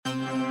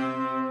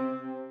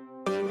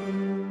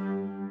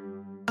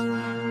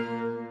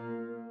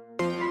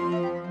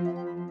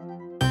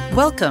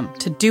Welcome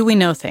to Do We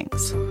Know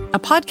Things, a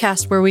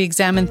podcast where we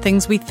examine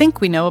things we think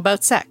we know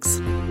about sex.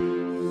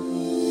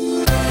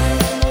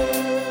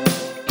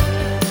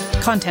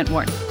 Content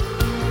warning.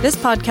 This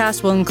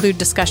podcast will include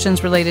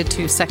discussions related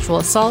to sexual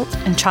assault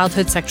and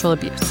childhood sexual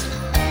abuse.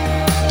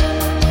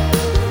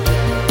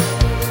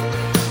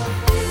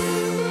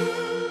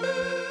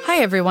 Hi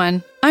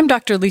everyone, I'm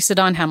Dr. Lisa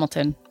Dawn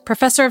Hamilton,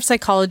 professor of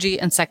psychology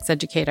and sex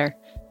educator.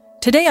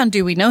 Today on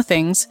Do We Know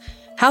Things,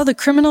 how the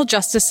criminal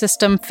justice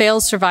system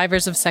fails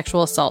survivors of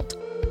sexual assault,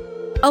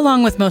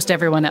 along with most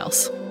everyone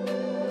else.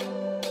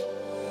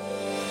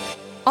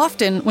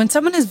 Often, when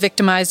someone is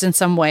victimized in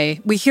some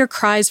way, we hear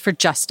cries for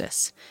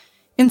justice.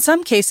 In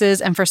some cases,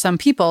 and for some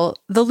people,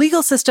 the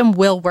legal system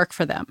will work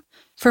for them.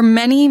 For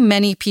many,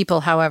 many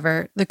people,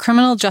 however, the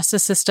criminal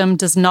justice system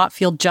does not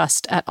feel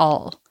just at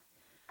all.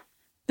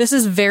 This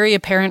is very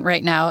apparent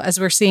right now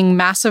as we're seeing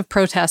massive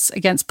protests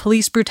against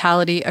police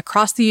brutality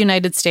across the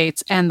United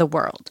States and the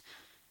world.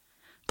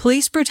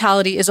 Police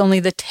brutality is only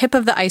the tip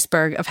of the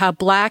iceberg of how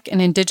Black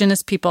and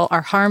Indigenous people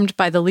are harmed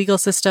by the legal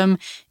system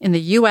in the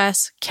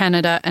US,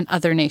 Canada, and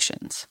other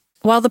nations.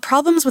 While the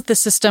problems with the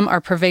system are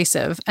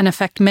pervasive and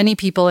affect many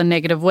people in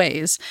negative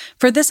ways,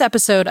 for this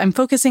episode, I'm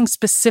focusing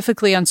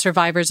specifically on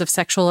survivors of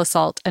sexual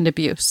assault and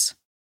abuse.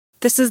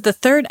 This is the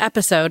third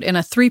episode in a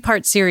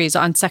 3-part series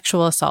on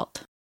sexual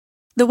assault.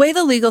 The way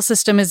the legal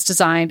system is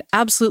designed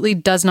absolutely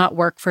does not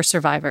work for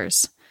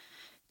survivors.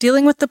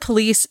 Dealing with the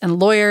police and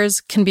lawyers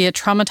can be a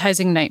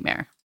traumatizing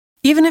nightmare.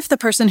 Even if the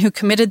person who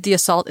committed the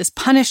assault is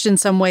punished in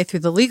some way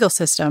through the legal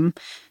system,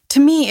 to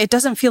me, it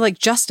doesn't feel like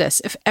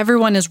justice if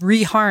everyone is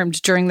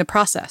re-harmed during the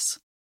process.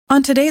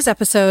 On today's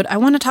episode, I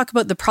want to talk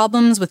about the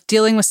problems with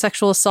dealing with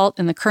sexual assault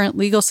in the current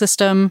legal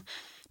system,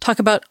 talk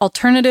about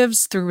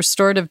alternatives through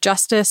restorative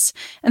justice,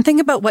 and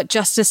think about what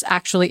justice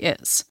actually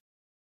is.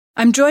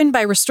 I'm joined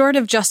by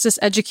restorative justice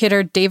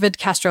educator David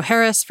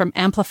Castro-Harris from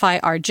Amplify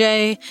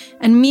RJ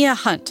and Mia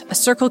Hunt, a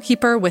circle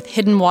keeper with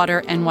Hidden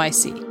Water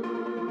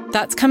NYC.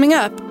 That's coming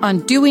up on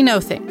Do We Know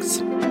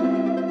Things?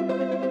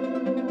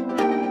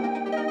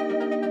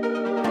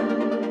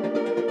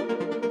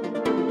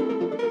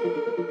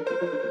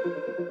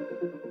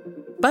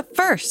 But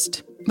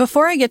first,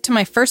 before I get to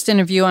my first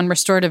interview on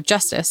restorative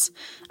justice,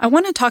 I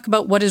want to talk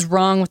about what is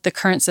wrong with the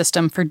current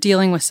system for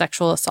dealing with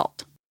sexual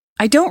assault.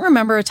 I don't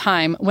remember a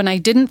time when I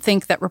didn't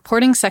think that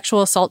reporting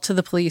sexual assault to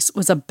the police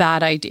was a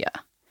bad idea.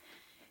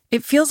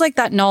 It feels like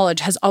that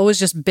knowledge has always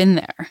just been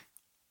there.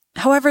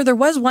 However, there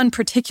was one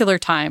particular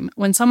time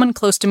when someone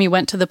close to me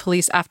went to the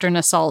police after an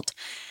assault,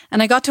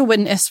 and I got to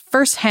witness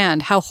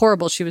firsthand how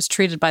horrible she was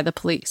treated by the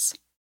police.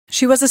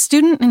 She was a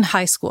student in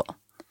high school.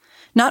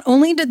 Not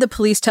only did the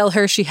police tell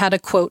her she had a,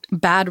 quote,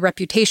 bad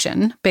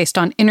reputation based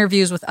on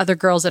interviews with other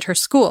girls at her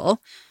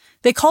school,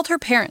 they called her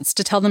parents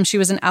to tell them she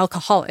was an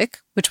alcoholic,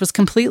 which was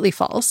completely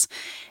false,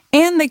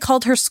 and they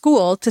called her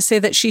school to say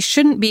that she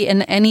shouldn't be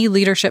in any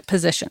leadership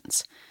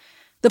positions.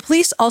 The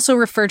police also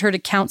referred her to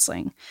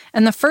counseling,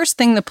 and the first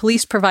thing the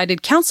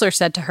police-provided counselor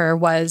said to her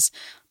was,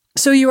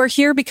 "So you are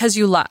here because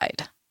you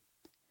lied."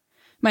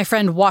 My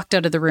friend walked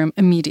out of the room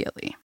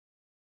immediately.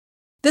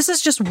 This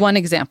is just one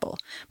example,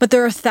 but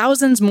there are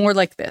thousands more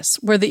like this,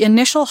 where the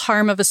initial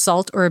harm of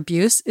assault or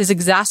abuse is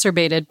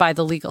exacerbated by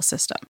the legal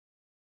system.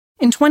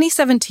 In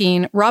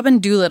 2017, Robin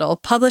Doolittle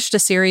published a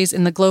series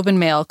in the Globe and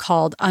Mail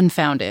called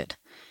Unfounded.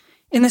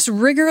 In this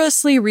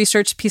rigorously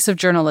researched piece of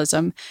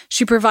journalism,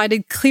 she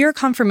provided clear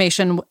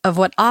confirmation of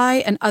what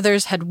I and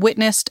others had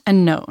witnessed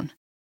and known.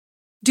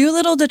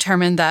 Doolittle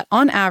determined that,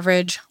 on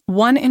average,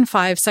 1 in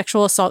 5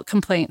 sexual assault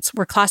complaints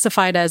were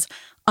classified as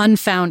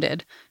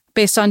unfounded,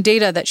 based on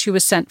data that she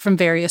was sent from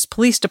various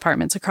police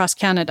departments across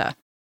Canada.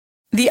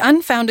 The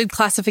unfounded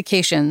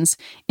classifications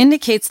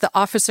indicates the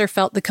officer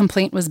felt the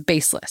complaint was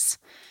baseless.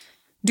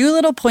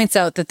 Doolittle points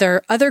out that there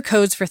are other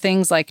codes for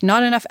things like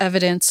not enough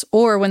evidence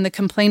or when the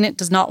complainant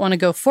does not want to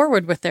go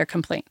forward with their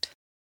complaint.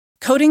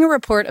 Coding a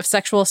report of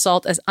sexual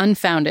assault as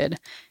unfounded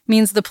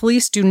means the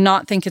police do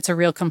not think it's a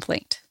real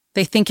complaint.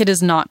 They think it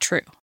is not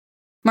true.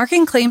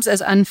 Marking claims as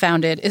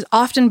unfounded is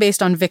often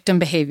based on victim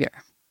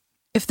behavior.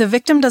 If the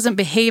victim doesn't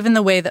behave in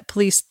the way that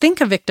police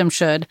think a victim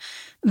should,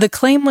 the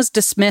claim was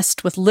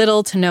dismissed with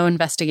little to no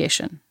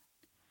investigation.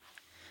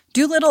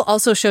 Doolittle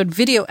also showed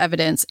video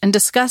evidence and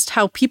discussed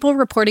how people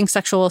reporting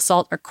sexual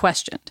assault are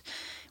questioned,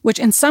 which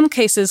in some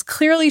cases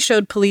clearly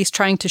showed police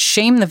trying to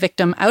shame the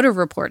victim out of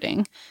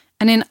reporting,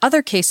 and in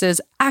other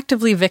cases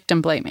actively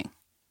victim blaming.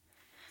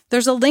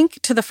 There's a link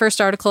to the first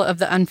article of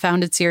the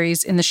Unfounded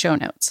series in the show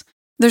notes.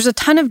 There's a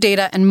ton of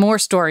data and more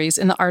stories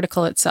in the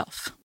article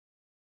itself.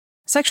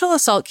 Sexual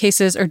assault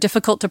cases are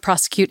difficult to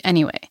prosecute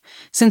anyway,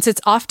 since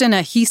it's often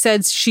a he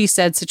said, she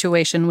said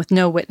situation with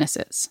no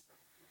witnesses.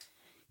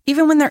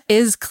 Even when there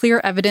is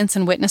clear evidence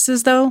and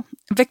witnesses, though,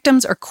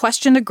 victims are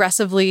questioned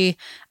aggressively,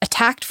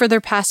 attacked for their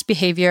past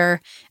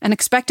behavior, and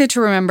expected to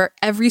remember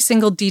every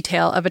single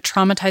detail of a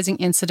traumatizing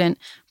incident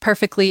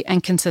perfectly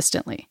and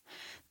consistently.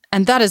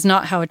 And that is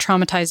not how a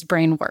traumatized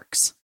brain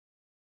works.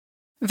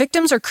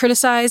 Victims are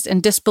criticized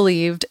and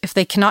disbelieved if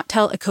they cannot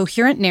tell a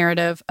coherent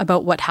narrative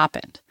about what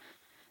happened.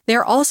 They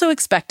are also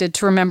expected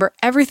to remember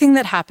everything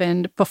that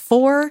happened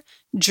before,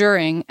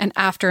 during, and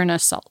after an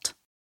assault.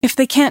 If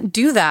they can't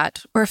do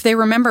that, or if they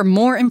remember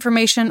more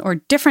information or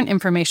different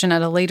information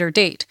at a later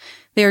date,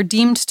 they are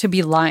deemed to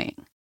be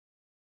lying.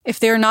 If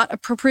they are not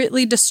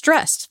appropriately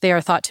distressed, they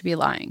are thought to be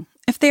lying.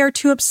 If they are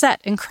too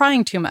upset and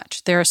crying too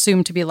much, they are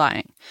assumed to be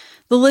lying.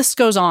 The list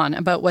goes on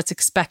about what's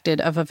expected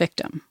of a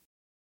victim.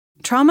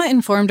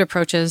 Trauma-informed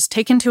approaches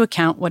take into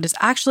account what is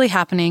actually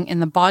happening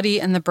in the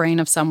body and the brain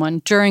of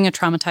someone during a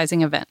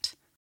traumatizing event.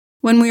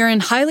 When we are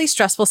in highly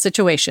stressful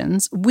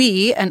situations,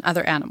 we and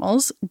other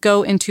animals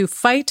go into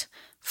fight,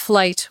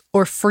 flight,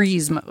 or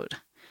freeze mode.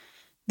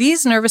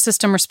 These nervous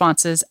system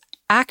responses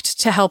act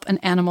to help an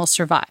animal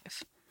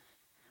survive.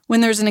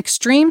 When there's an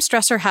extreme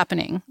stressor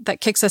happening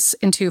that kicks us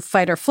into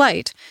fight or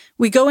flight,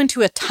 we go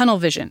into a tunnel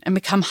vision and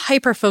become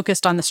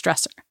hyper-focused on the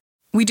stressor.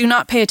 We do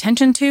not pay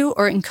attention to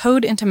or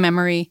encode into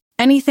memory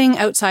anything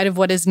outside of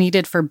what is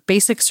needed for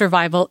basic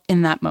survival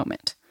in that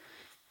moment.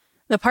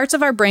 The parts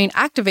of our brain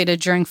activated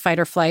during fight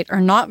or flight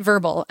are not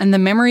verbal, and the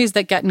memories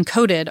that get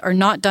encoded are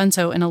not done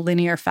so in a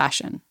linear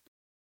fashion.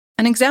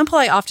 An example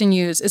I often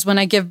use is when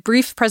I give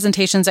brief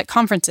presentations at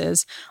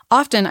conferences.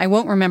 Often I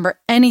won't remember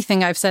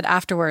anything I've said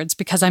afterwards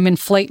because I'm in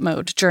flight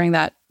mode during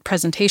that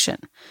presentation.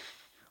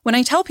 When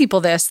I tell people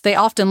this, they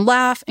often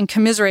laugh and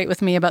commiserate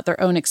with me about their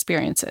own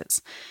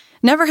experiences.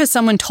 Never has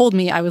someone told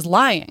me I was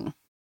lying.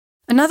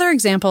 Another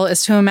example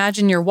is to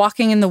imagine you're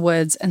walking in the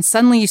woods and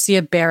suddenly you see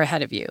a bear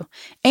ahead of you,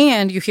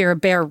 and you hear a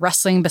bear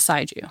rustling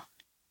beside you.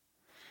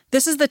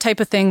 This is the type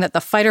of thing that the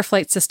fight or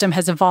flight system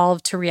has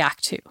evolved to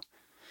react to.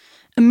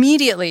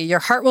 Immediately, your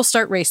heart will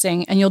start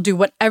racing and you'll do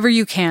whatever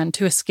you can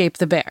to escape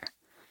the bear.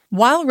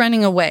 While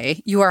running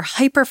away, you are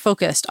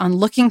hyper-focused on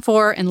looking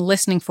for and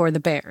listening for the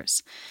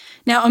bears.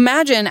 Now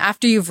imagine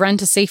after you've run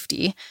to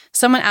safety,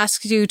 someone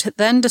asks you to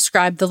then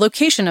describe the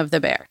location of the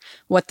bear,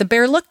 what the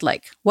bear looked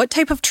like, what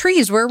type of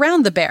trees were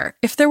around the bear,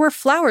 if there were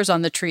flowers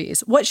on the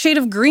trees, what shade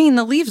of green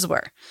the leaves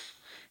were.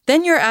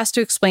 Then you're asked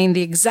to explain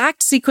the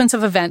exact sequence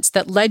of events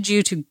that led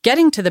you to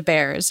getting to the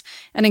bears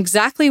and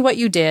exactly what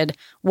you did,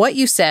 what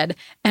you said,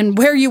 and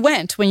where you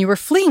went when you were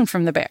fleeing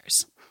from the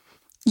bears.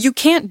 You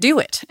can't do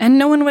it, and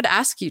no one would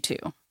ask you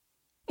to.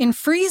 In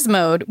freeze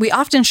mode, we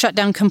often shut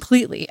down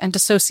completely and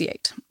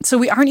dissociate, so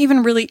we aren't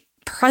even really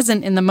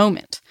present in the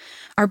moment.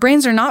 Our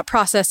brains are not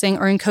processing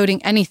or encoding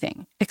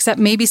anything,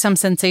 except maybe some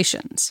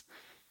sensations.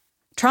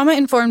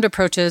 Trauma-informed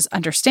approaches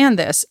understand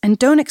this and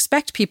don't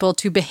expect people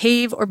to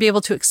behave or be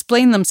able to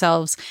explain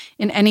themselves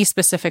in any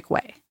specific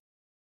way.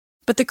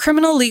 But the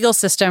criminal legal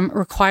system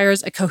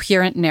requires a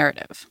coherent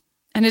narrative,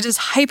 and it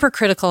is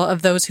hypercritical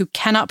of those who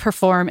cannot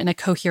perform in a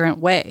coherent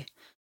way.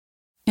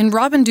 In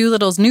Robin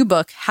Doolittle's new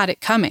book, Had It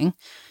Coming,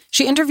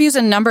 she interviews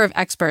a number of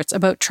experts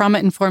about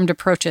trauma-informed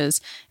approaches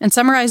and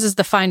summarizes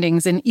the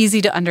findings in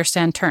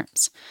easy-to-understand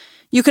terms.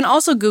 You can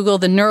also Google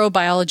the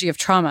neurobiology of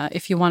trauma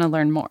if you want to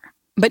learn more.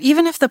 But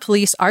even if the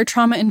police are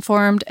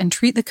trauma-informed and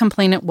treat the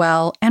complainant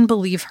well and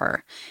believe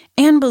her,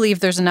 and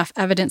believe there's enough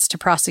evidence to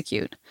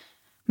prosecute,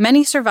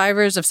 many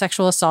survivors of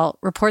sexual assault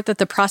report that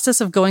the process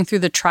of going through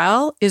the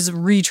trial is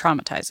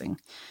re-traumatizing.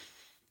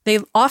 They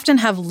often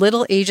have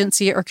little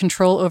agency or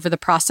control over the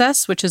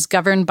process, which is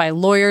governed by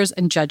lawyers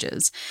and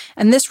judges,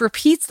 and this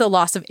repeats the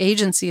loss of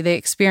agency they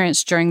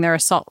experienced during their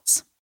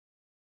assaults.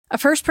 A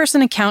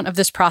first-person account of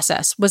this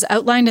process was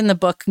outlined in the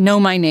book Know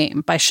My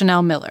Name by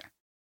Chanel Miller.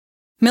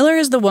 Miller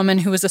is the woman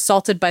who was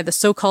assaulted by the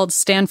so-called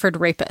Stanford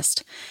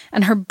rapist,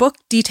 and her book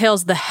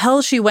details the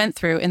hell she went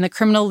through in the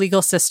criminal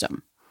legal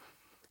system.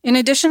 In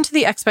addition to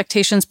the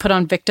expectations put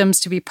on victims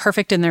to be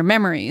perfect in their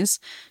memories,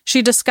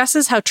 she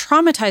discusses how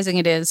traumatizing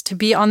it is to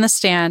be on the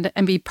stand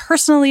and be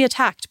personally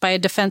attacked by a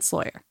defense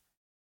lawyer.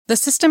 The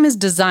system is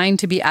designed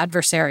to be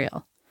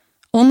adversarial.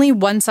 Only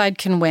one side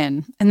can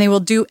win, and they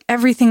will do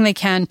everything they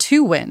can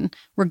to win,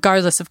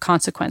 regardless of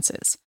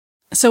consequences.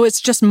 So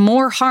it's just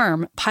more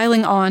harm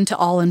piling on to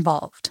all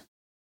involved.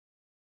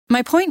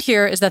 My point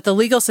here is that the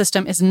legal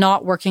system is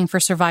not working for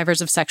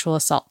survivors of sexual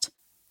assault.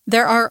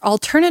 There are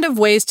alternative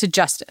ways to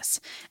justice,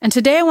 and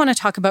today I want to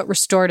talk about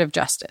restorative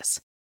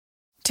justice.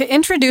 To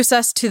introduce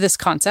us to this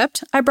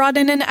concept, I brought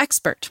in an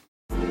expert.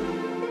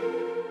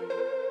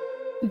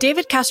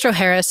 David Castro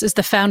Harris is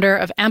the founder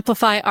of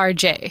Amplify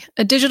RJ,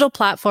 a digital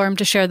platform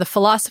to share the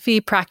philosophy,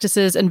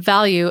 practices, and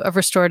value of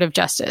restorative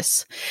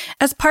justice.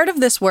 As part of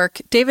this work,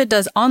 David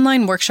does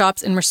online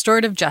workshops in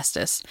restorative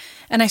justice,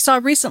 and I saw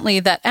recently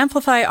that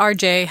Amplify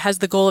RJ has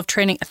the goal of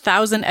training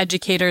 1,000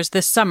 educators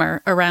this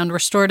summer around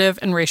restorative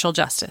and racial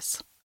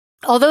justice.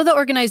 Although the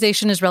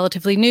organization is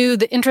relatively new,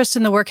 the interest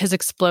in the work has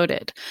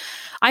exploded.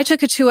 I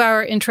took a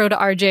 2-hour Intro to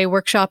RJ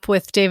workshop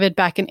with David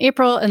back in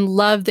April and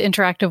loved the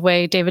interactive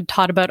way David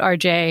taught about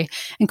RJ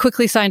and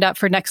quickly signed up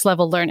for Next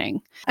Level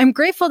Learning. I'm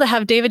grateful to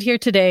have David here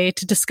today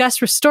to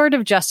discuss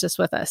restorative justice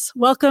with us.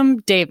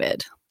 Welcome,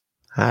 David.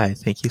 Hi,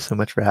 thank you so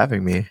much for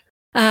having me.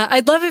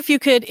 I'd love if you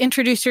could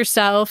introduce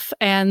yourself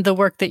and the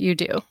work that you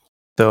do.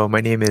 So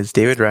my name is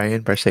David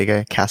Ryan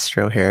Barcega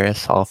Castro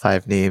Harris, all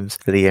 5 names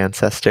for the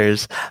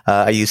ancestors.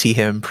 I use he,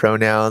 him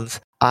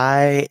pronouns.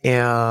 I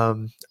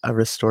am a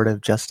restorative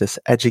justice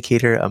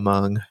educator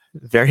among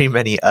very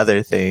many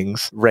other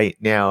things right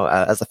now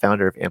as the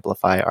founder of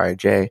Amplify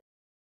RJ.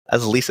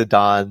 As Lisa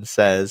Dawn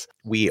says,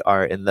 we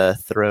are in the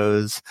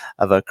throes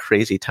of a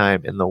crazy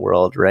time in the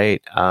world,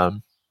 right?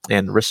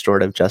 And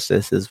restorative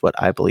justice is what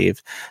I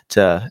believe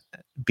to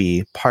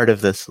be part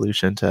of the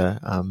solution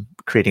to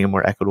creating a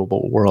more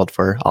equitable world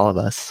for all of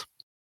us.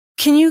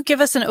 Can you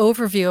give us an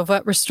overview of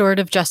what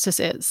restorative justice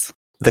is?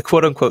 The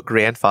quote-unquote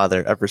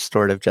grandfather of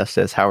restorative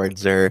justice, Howard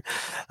Zerr,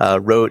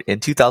 wrote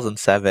in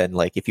 2007,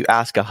 like, if you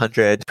ask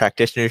 100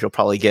 practitioners, you'll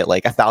probably get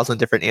like 1,000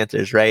 different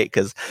answers, right?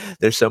 Because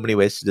there's so many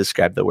ways to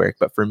describe the work.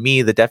 But for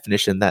me, the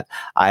definition that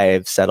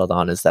I've settled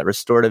on is that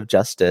restorative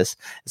justice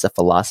is a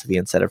philosophy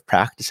and set of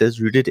practices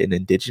rooted in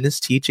indigenous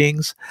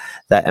teachings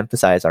that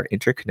emphasize our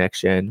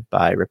interconnection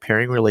by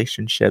repairing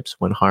relationships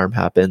when harm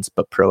happens,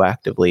 but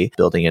proactively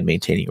building and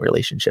maintaining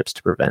relationships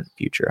to prevent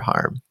future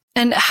harm.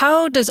 And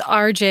how does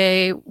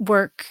RJ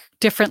work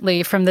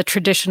differently from the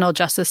traditional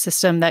justice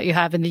system that you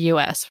have in the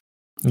US?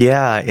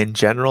 Yeah, in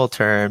general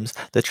terms,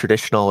 the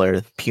traditional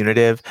or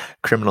punitive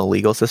criminal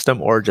legal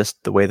system, or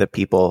just the way that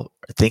people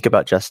think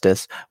about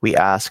justice, we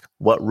ask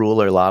what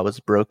rule or law was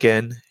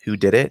broken, who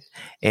did it,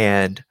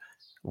 and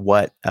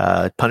what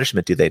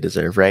punishment do they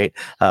deserve, right?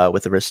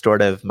 With a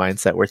restorative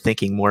mindset, we're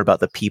thinking more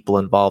about the people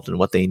involved and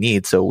what they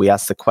need. So we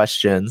ask the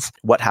questions,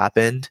 what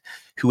happened,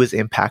 who was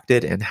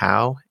impacted and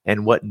how,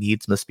 and what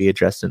needs must be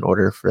addressed in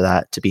order for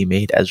that to be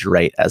made as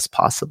right as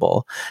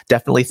possible.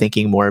 Definitely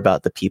thinking more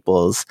about the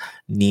people's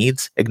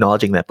needs,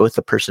 acknowledging that both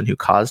the person who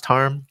caused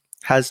harm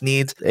has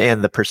needs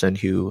and the person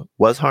who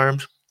was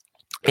harmed.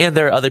 And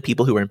there are other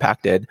people who were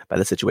impacted by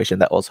the situation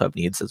that also have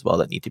needs as well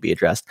that need to be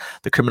addressed.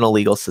 The criminal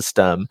legal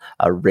system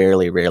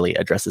rarely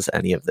addresses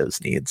any of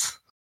those needs.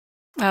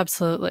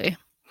 Absolutely.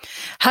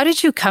 How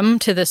did you come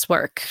to this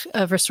work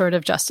of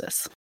restorative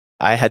justice?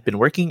 I had been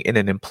working in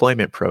an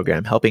employment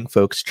program, helping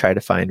folks try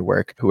to find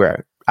work who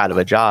were out of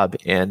a job.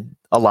 And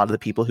a lot of the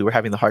people who were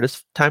having the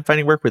hardest time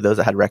finding work were those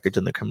that had records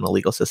in the criminal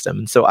legal system.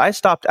 And so I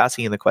stopped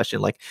asking the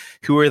question, like,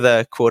 who are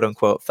the quote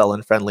unquote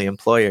felon friendly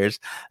employers,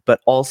 but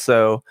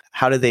also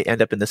how did they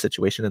end up in this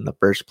situation in the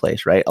first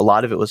place, right? A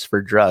lot of it was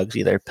for drugs,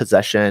 either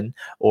possession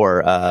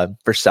or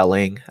for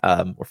selling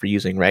or for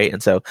using, right?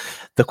 And so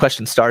the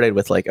question started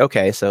with like,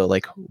 okay, so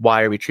like,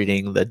 why are we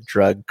treating the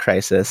drug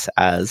crisis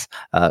as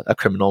a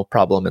criminal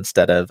problem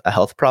instead of a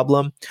health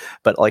problem?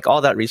 But like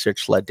all that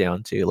research led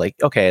down to like,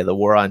 okay, the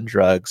war on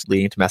drugs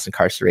leading to mass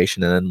incarceration,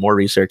 and then more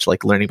research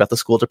like learning about the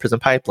school to prison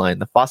pipeline,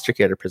 the foster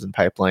care to prison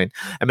pipeline.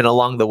 I mean,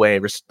 along the way,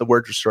 the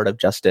word restorative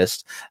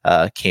justice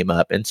came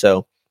up. And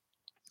so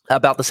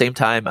about the same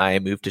time, I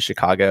moved to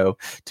Chicago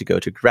to go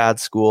to grad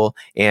school.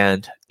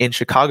 And in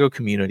Chicago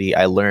community,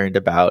 I learned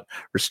about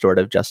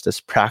restorative justice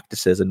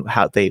practices and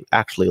how they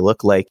actually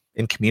look like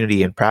in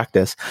community and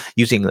practice,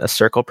 using a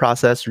circle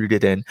process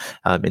rooted in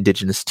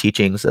indigenous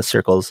teachings, a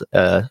circles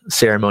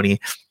ceremony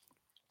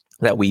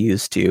that we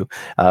use to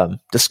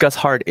discuss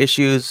hard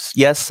issues.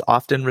 Yes,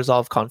 often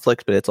resolve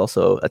conflict, but it's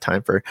also a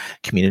time for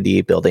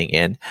community building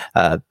and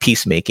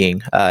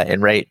peacemaking.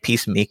 And right,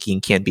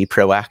 peacemaking can be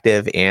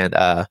proactive and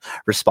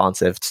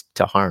responsive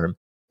to harm.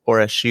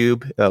 Ora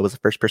Shub was the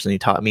first person who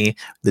taught me.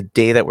 The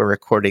day that we're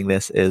recording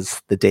this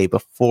is the day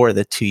before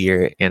the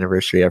 2-year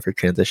anniversary of her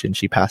transition.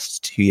 She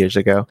passed 2 years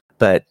ago.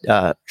 But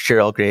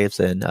Cheryl Graves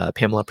and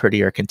Pamela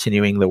Purdy are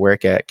continuing the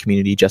work at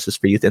Community Justice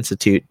for Youth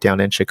Institute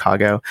down in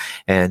Chicago.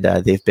 And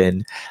they've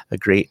been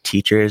great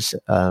teachers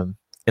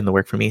in the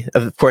work for me.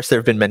 Of course, there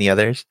have been many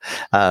others.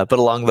 But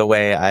along the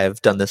way,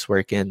 I've done this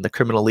work in the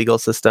criminal legal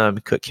system,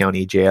 Cook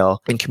County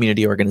Jail, in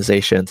community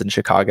organizations in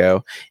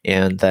Chicago,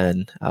 and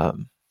then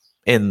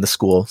in the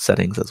school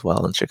settings as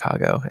well in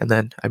Chicago. And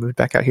then I moved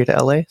back out here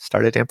to LA,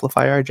 started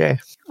Amplify RJ.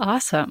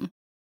 Awesome.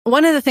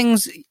 One of the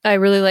things I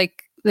really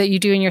like that you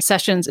do in your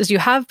sessions is you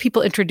have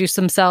people introduce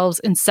themselves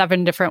in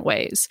 7 different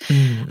ways.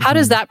 Mm-hmm. How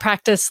does that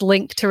practice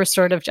link to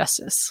restorative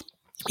justice?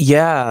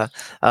 Yeah,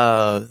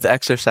 the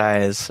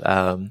exercise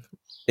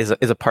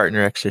is a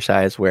partner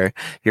exercise where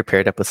you're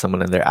paired up with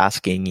someone and they're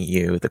asking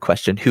you the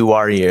question, who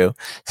are you,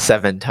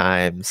 7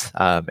 times,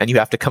 and you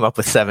have to come up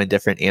with 7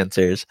 different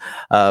answers.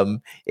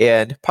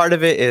 And part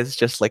of it is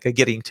just like a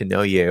getting to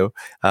know you,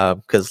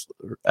 because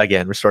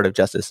again, restorative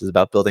justice is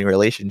about building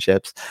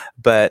relationships.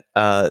 But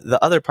the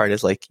other part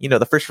is like,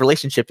 the first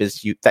relationship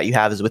that you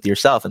have is with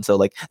yourself. And so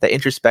like the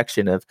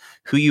introspection of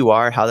who you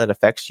are, how that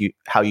affects you,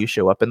 how you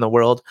show up in the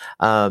world,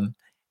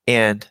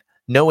 and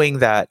knowing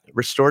that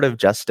restorative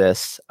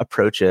justice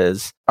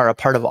approaches are a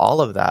part of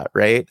all of that,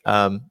 right?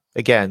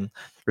 Again,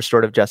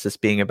 restorative justice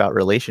being about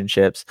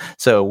relationships.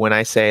 So when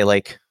I say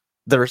like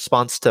the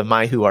response to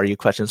my who are you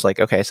questions,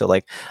 like, okay, so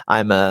like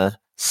I'm a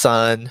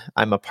son,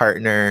 I'm a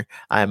partner,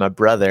 I'm a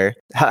brother.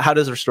 How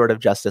does restorative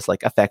justice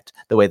like affect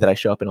the way that I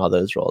show up in all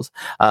those roles?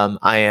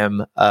 I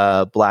am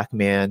a Black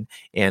man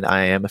and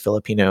I am a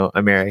Filipino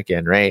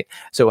American, right?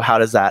 So how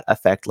does that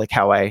affect like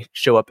how I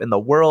show up in the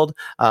world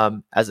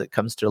as it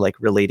comes to like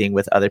relating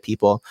with other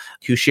people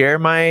who share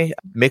my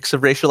mix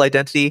of racial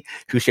identity,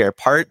 who share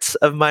parts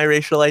of my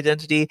racial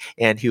identity,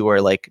 and who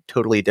are like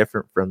totally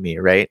different from me,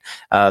 right?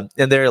 And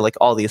there are like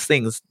all these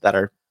things that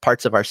are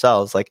parts of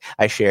ourselves. Like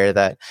I share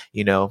that,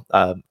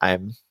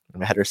 I'm a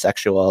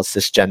heterosexual,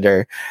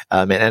 cisgender,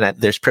 and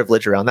there's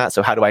privilege around that.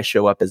 So how do I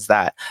show up as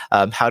that?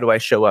 How do I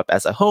show up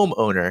as a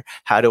homeowner?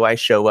 How do I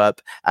show up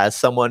as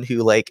someone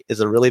who like is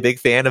a really big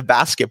fan of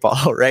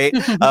basketball, right?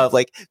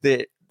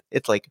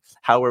 It's like,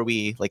 how are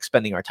we like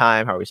spending our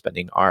time? How are we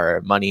spending our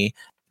money?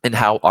 And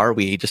how are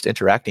we just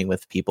interacting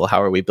with people?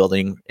 How are we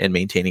building and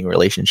maintaining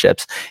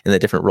relationships in the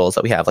different roles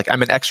that we have? Like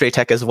I'm an X-ray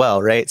tech as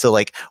well, right? So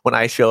like when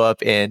I show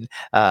up in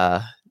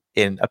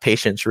a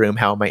patient's room,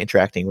 how am I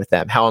interacting with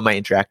them? How am I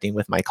interacting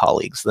with my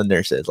colleagues, the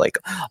nurses, like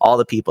all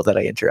the people that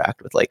I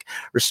interact with? Like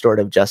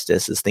restorative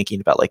justice is thinking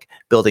about like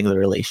building the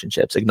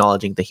relationships,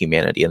 acknowledging the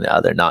humanity in the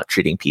other, not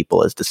treating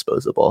people as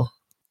disposable.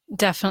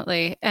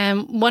 Definitely.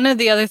 And one of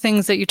the other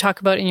things that you talk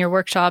about in your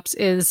workshops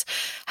is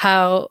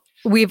how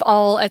we've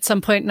all at some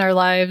point in our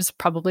lives,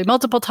 probably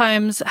multiple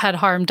times, had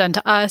harm done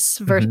to us,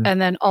 and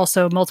then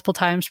also multiple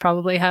times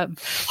probably have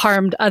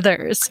harmed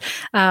others.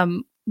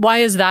 Why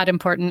is that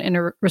important in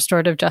a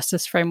restorative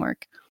justice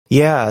framework?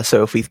 Yeah.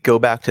 So if we go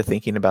back to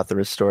thinking about the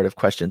restorative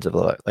questions of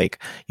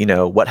like,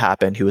 what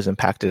happened, who was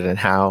impacted and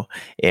how,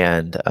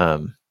 and,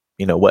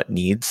 what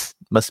needs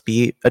must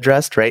be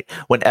addressed, right?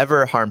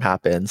 Whenever harm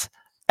happens,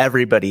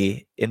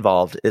 everybody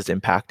involved is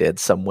impacted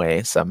some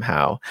way,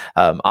 somehow.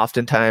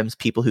 Oftentimes,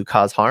 people who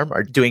cause harm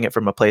are doing it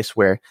from a place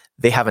where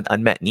they have an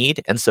unmet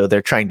need. And so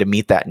they're trying to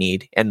meet that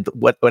need. And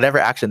whatever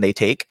action they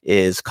take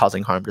is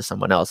causing harm to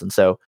someone else. And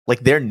so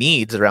like their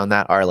needs around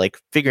that are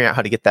like figuring out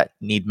how to get that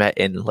need met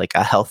in like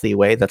a healthy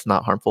way that's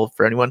not harmful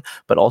for anyone,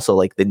 but also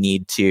like the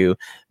need to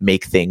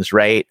make things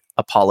right,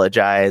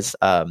 apologize,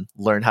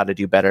 learn how to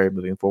do better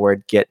moving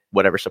forward, get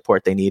whatever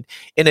support they need.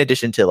 In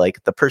addition to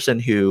like the person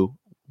who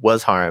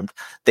was harmed,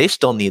 they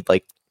still need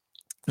like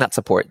not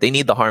support. They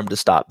need the harm to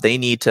stop. They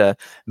need to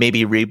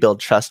maybe rebuild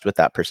trust with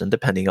that person,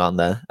 depending on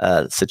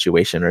the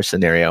situation or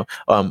scenario.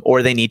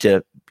 Or they need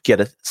to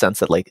get a sense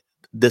that like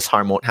this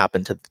harm won't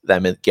happen to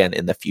them again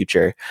in the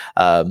future.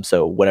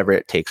 So whatever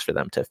it takes for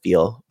them to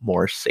feel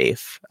more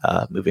safe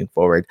moving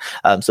forward.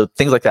 So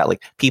things like that,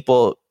 like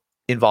people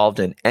involved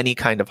in any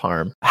kind of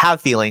harm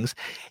have feelings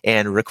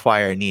and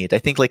require needs. I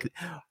think like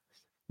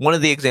one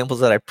of the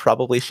examples that I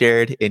probably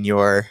shared in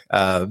your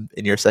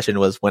session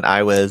was when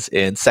I was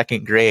in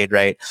second grade,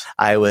 right?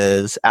 I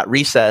was at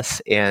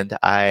recess and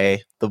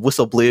the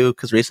whistle blew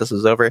because recess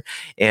was over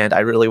and I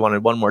really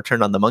wanted one more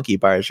turn on the monkey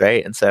bars,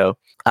 right? And so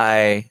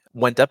I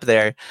went up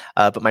there,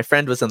 but my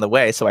friend was in the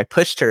way. So I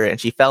pushed her and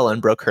she fell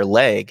and broke her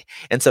leg.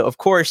 And so of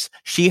course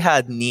she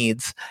had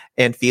needs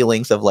and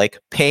feelings of like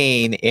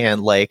pain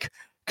and like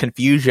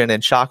confusion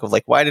and shock of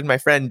like, why did my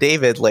friend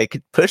David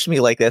like push me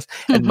like this?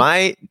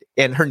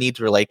 And her needs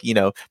were like,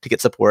 to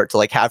get support, to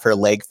like have her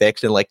leg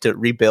fixed and like to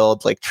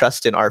rebuild like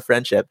trust in our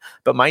friendship.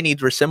 But my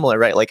needs were similar,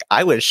 right? Like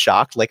I was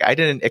shocked. Like I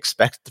didn't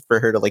expect for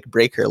her to like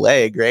break her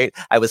leg, right?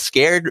 I was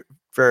scared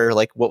for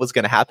like what was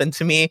going to happen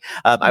to me.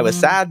 I was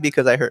sad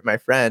because I hurt my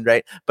friend,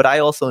 right? But I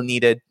also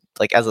needed,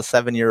 like as a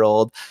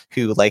 7-year-old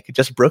who like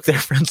just broke their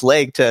friend's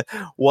leg, to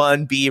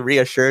one, be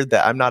reassured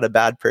that I'm not a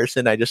bad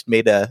person. I just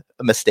made a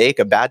mistake,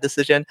 a bad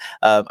decision.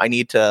 I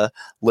need to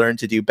learn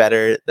to do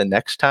better the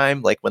next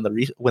time. Like when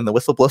the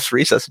whistle blows for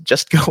recess,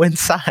 just go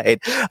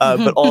inside.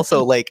 But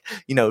also like,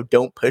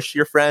 don't push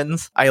your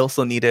friends. I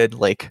also needed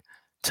like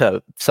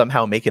to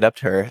somehow make it up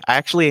to her.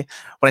 When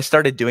I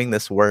started doing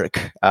this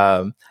work,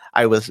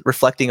 I was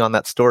reflecting on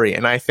that story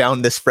and I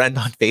found this friend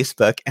on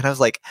Facebook and I was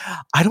like,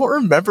 I don't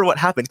remember what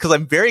happened because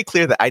I'm very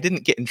clear that I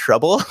didn't get in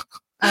trouble.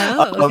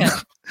 Okay.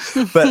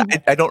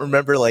 But I don't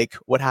remember like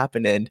what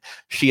happened. And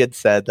she had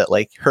said that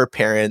like her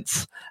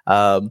parents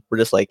were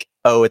just like,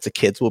 oh, it's a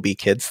kids will be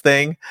kids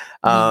thing.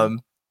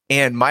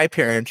 And my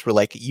parents were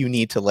like, you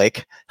need to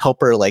like help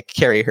her like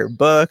carry her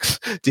books,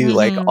 do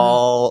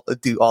all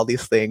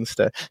these things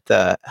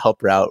to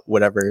help her out,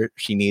 whatever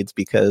she needs,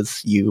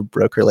 because you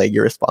broke her leg,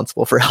 you're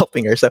responsible for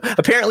helping her. So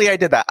apparently I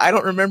did that. I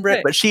don't remember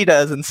it, but she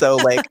does. And so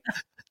like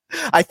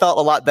I felt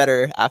a lot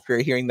better after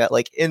hearing that,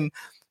 like in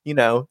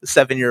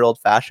 7-year-old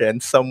fashion,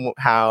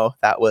 somehow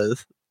that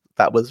was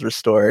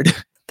restored.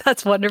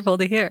 That's wonderful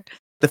to hear.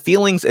 The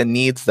feelings and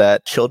needs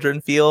that children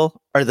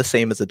feel are the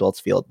same as adults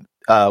feel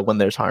when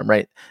there's harm,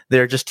 right?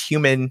 They're just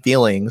human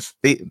feelings.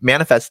 They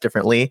manifest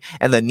differently,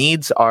 and the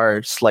needs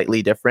are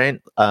slightly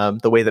different.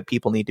 The way that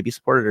people need to be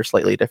supported are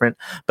slightly different.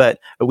 But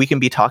we can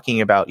be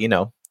talking about,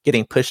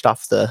 getting pushed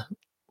off the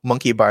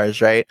monkey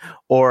bars, right?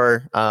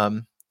 Or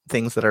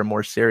things that are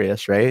more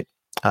serious, right?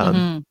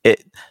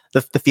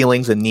 The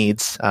feelings and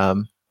needs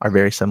are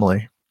very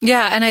similar.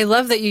 Yeah, and I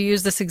love that you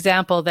use this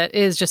example that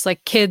is just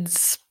like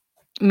kids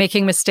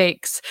making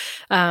mistakes,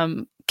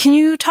 Can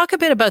you talk a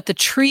bit about the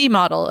tree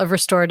model of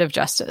restorative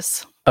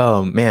justice?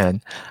 Oh man,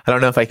 I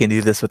don't know if I can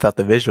do this without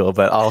the visual,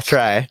 but I'll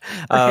try.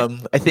 Okay.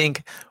 I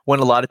think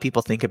when a lot of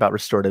people think about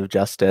restorative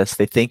justice,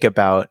 they think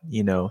about,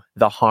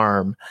 the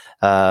harm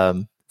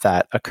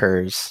that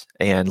occurs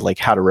and like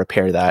how to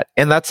repair that.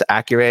 And that's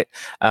accurate.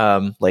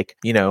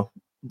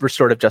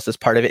 Restorative justice,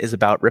 part of it is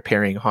about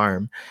repairing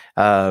harm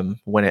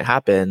when it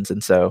happens.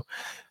 And so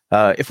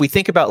if we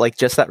think about like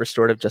just that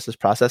restorative justice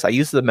process, I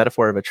use the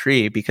metaphor of a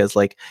tree because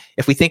like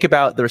if we think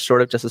about the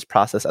restorative justice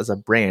process as a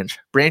branch,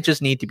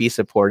 branches need to be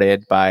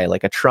supported by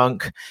like a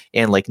trunk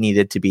and like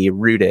needed to be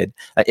rooted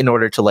in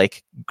order to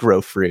like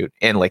grow fruit.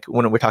 And like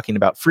when we're talking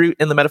about fruit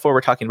in the metaphor,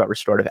 we're talking about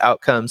restorative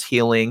outcomes,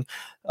 healing,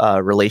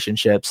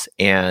 relationships,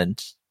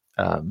 and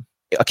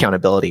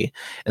accountability.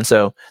 And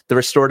so the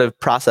restorative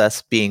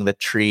process being the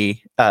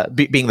tree,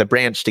 being the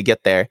branch to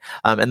get there,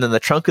 and then the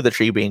trunk of the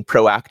tree being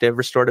proactive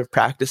restorative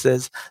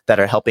practices that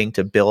are helping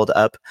to build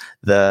up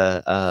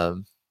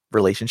the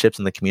relationships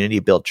in the community,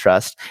 build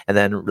trust, and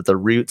then the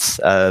roots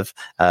of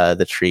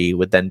the tree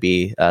would then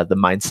be the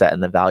mindset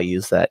and the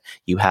values that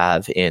you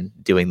have in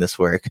doing this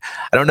work.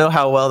 I don't know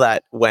how well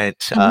that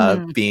went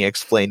being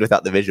explained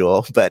without the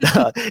visual, but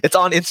it's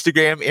on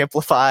Instagram,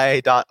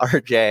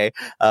 amplify.rj,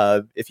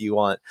 if you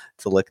want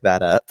to look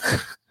that up.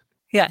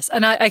 Yes,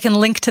 and I can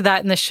link to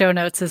that in the show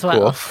notes as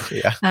well. Cool.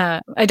 Yeah.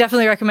 I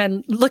definitely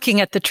recommend looking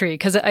at the tree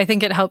because I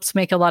think it helps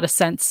make a lot of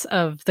sense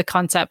of the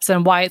concepts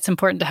and why it's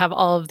important to have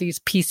all of these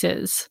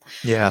pieces.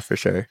 Yeah, for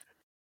sure.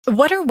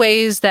 What are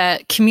ways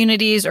that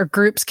communities or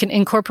groups can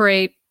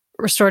incorporate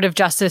restorative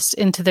justice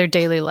into their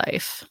daily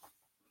life?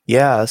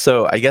 Yeah,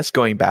 so I guess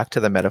going back to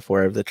the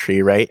metaphor of the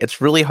tree, right?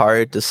 It's really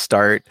hard to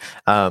start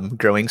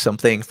growing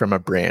something from a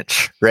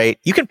branch, right?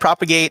 You can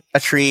propagate a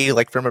tree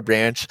like from a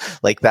branch,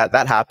 like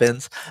that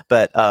happens,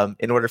 but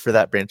in order for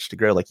that branch to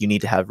grow, like you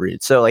need to have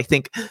roots. So I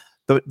think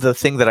the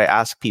thing that I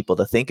ask people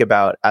to think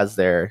about as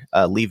they're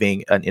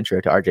leaving an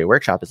Intro to RJ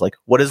workshop is like,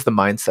 what is the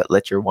mindset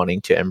that you're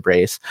wanting to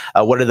embrace?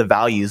 What are the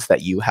values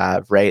that you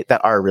have, right,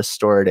 that are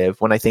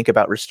restorative? When I think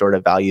about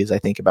restorative values, I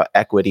think about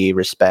equity,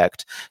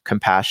 respect,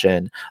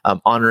 compassion,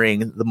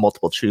 honoring the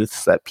multiple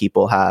truths that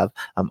people have,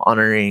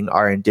 honoring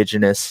our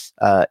indigenous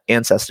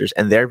ancestors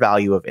and their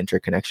value of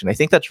interconnection. I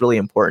think that's really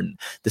important.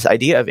 This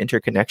idea of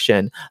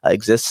interconnection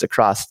exists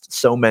across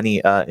so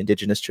many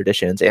indigenous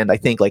traditions. And I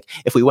think like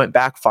if we went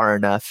back far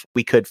enough,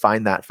 we could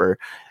find that for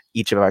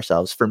each of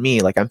ourselves. For me,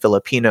 like I'm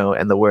Filipino,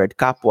 and the word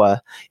kapwa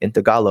in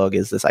Tagalog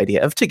is this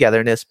idea of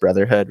togetherness,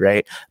 brotherhood,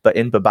 right? But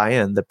in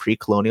Babayan, the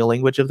pre-colonial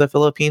language of the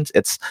Philippines,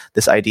 it's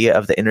this idea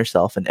of the inner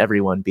self and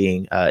everyone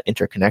being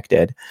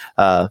interconnected.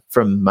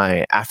 From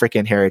my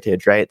African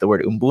heritage, right? The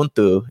word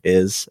Ubuntu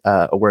is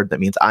a word that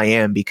means I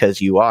am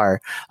because you are.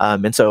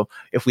 And so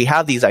if we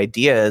have these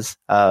ideas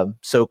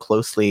so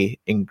closely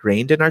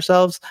ingrained in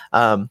ourselves,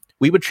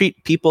 we would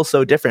treat people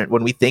so different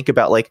when we think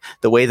about like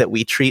the way that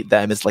we treat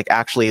them is like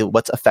actually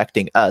what's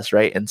affecting us,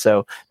 right? And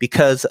so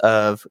because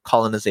of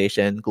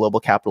colonization, global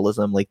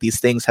capitalism, like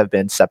these things have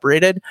been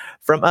separated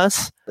from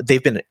us.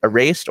 They've been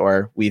erased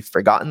or we've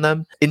forgotten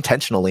them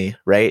intentionally,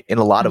 right? In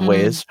a lot of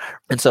ways.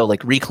 And so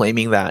like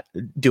reclaiming that,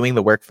 doing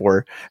the work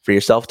for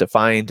yourself to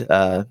find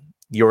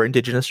your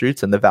indigenous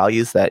roots and the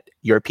values that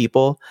your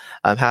people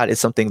had is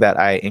something that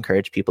I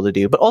encourage people to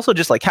do, but also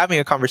just like having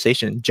a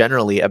conversation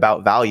generally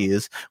about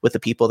values with the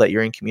people that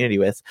you're in community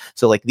with.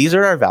 So like, these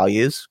are our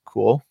values.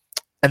 Cool.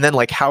 And then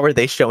like, how are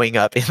they showing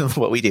up in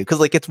what we do? Cause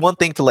like, it's one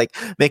thing to like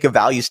make a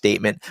value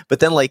statement, but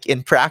then like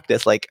in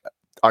practice, like,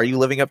 are you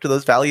living up to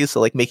those values? So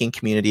like making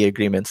community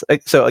agreements.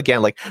 So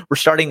again, like we're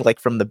starting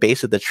like from the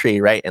base of the tree,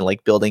 right? And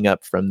like building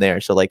up from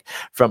there. So like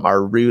from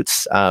our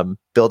roots,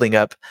 building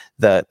up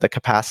the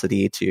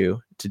capacity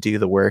to do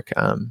the work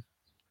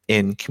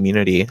in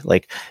community,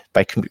 like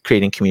by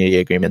creating community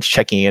agreements,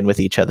 checking in with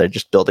each other,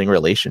 just building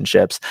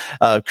relationships,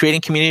 creating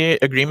community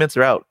agreements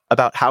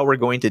about how we're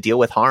going to deal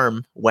with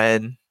harm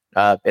when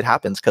it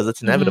happens, because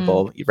it's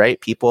inevitable, right?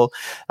 People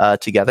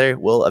together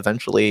will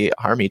eventually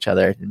harm each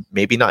other,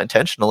 maybe not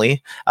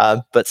intentionally,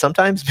 but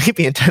sometimes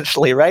maybe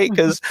intentionally, right?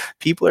 Because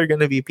people are going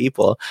to be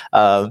people.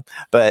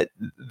 But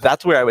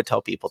that's where I would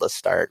tell people to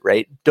start,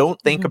 right? Don't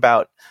think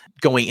about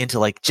going into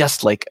like,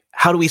 just like,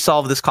 how do we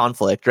solve this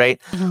conflict, right?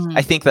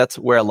 I think that's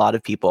where a lot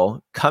of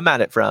people come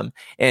at it from.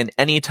 And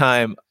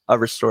anytime a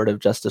restorative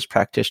justice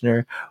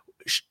practitioner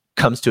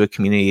comes to a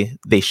community,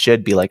 they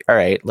should be like, all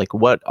right, like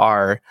what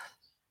are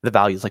the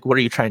values? Like, what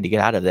are you trying to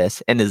get out of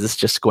this? And is this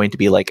just going to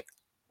be like,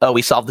 oh,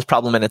 we solved this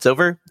problem and it's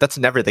over? That's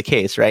never the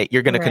case, right?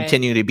 You're going to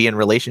continue to be in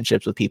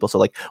relationships with people. So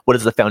like, what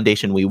is the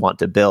foundation we want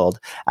to build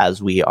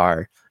as we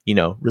are,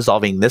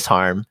 resolving this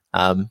harm?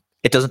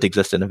 It doesn't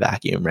exist in a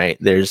vacuum, right?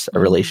 There's a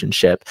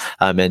relationship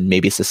and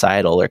maybe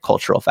societal or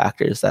cultural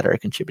factors that are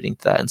contributing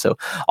to that. And so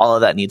all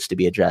of that needs to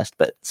be addressed.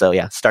 But so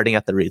yeah, starting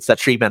at the roots, that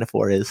tree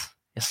metaphor is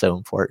so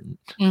important.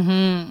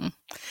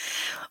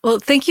 Well,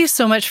 thank you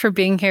so much for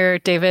being here,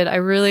 David. I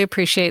really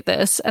appreciate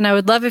this. And I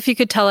would love if you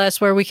could tell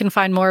us where we can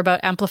find more about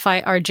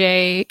Amplify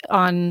RJ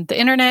on the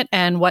internet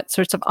and what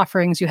sorts of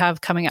offerings you have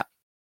coming up.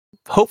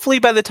 Hopefully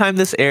by the time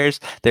this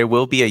airs, there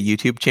will be a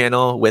YouTube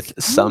channel with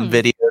some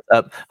videos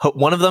up.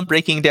 One of them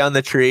breaking down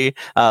the tree,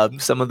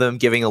 some of them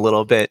giving a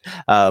little bit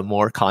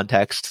more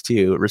context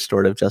to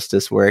restorative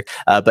justice work.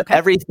 But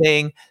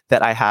everything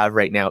that I have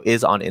right now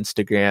is on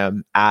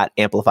Instagram at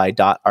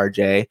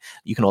amplify.rj.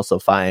 You can also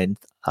find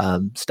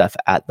stuff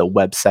at the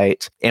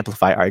website,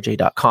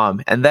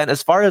 amplifyrj.com. And then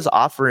as far as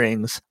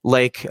offerings,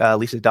 like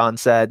Lisa Dawn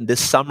said, this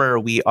summer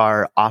we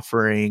are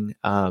offering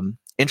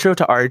Intro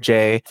to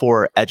RJ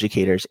for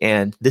educators.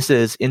 And this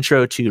is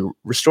Intro to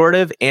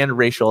Restorative and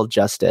Racial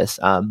Justice.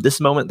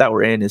 This moment that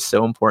we're in is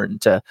so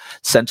important to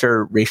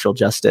center racial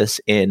justice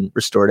in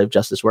restorative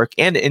justice work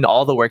and in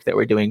all the work that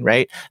we're doing,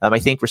 right? I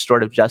think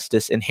restorative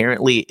justice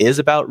inherently is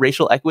about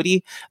racial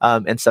equity.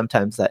 And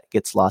sometimes that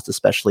gets lost,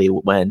 especially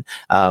when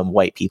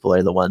white people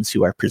are the ones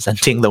who are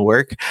presenting the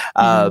work.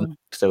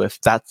 So if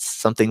that's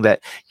something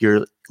that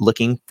you're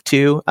looking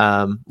to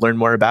learn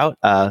more about,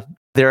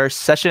 there are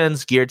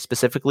sessions geared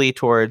specifically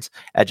towards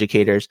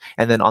educators.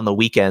 And then on the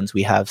weekends,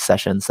 we have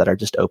sessions that are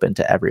just open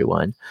to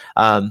everyone.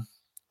 I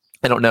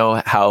don't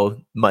know how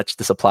much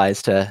this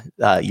applies to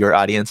your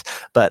audience,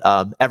 but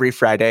every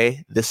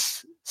Friday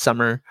this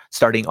summer,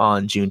 starting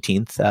on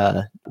Juneteenth,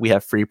 we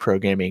have free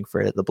programming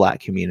for the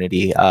Black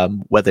community,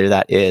 whether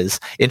that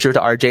is Intro to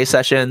RJ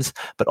sessions,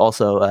 but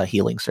also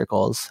healing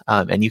circles.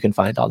 And you can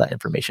find all that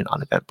information on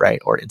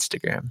Eventbrite or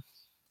Instagram.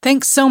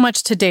 Thanks so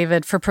much to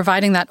David for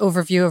providing that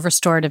overview of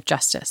restorative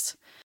justice.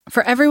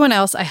 For everyone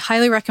else, I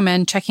highly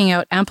recommend checking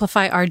out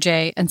Amplify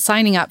RJ and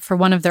signing up for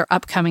one of their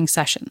upcoming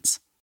sessions.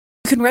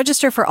 You can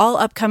register for all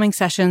upcoming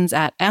sessions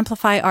at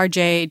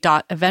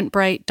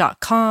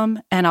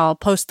amplifyrj.eventbrite.com, and I'll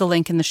post the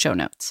link in the show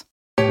notes.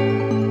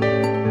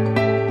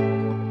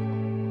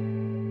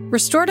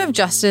 Restorative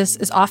justice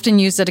is often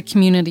used at a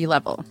community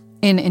level,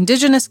 in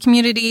Indigenous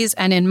communities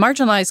and in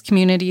marginalized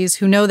communities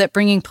who know that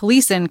bringing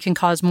police in can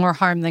cause more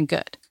harm than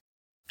good.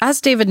 As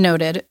David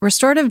noted,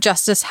 restorative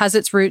justice has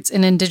its roots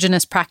in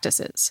Indigenous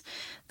practices.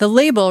 The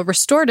label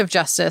restorative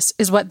justice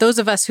is what those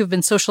of us who've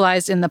been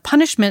socialized in the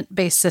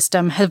punishment-based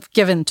system have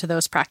given to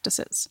those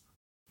practices.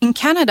 In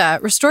Canada,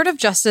 restorative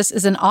justice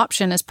is an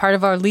option as part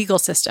of our legal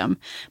system,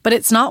 but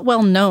it's not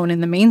well known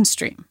in the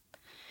mainstream.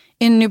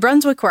 In New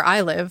Brunswick, where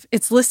I live,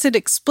 it's listed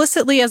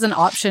explicitly as an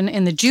option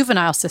in the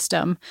juvenile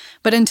system,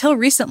 but until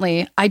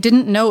recently, I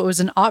didn't know it was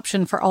an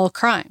option for all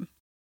crime.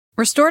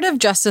 Restorative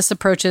justice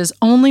approaches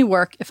only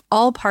work if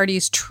all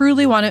parties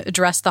truly want to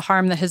address the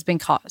harm that has been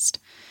caused.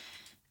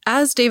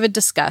 As David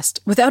discussed,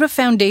 without a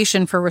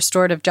foundation for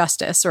restorative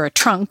justice, or a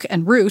trunk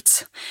and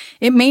roots,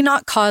 it may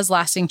not cause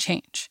lasting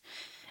change.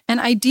 And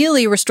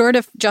ideally,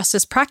 restorative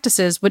justice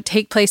practices would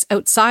take place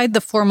outside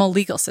the formal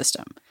legal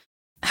system.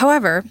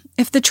 However,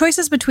 if the choice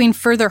is between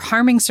further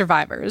harming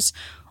survivors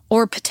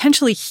or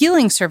potentially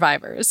healing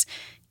survivors,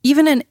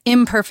 even an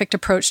imperfect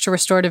approach to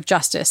restorative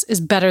justice is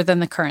better than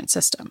the current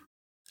system.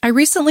 I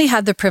recently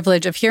had the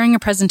privilege of hearing a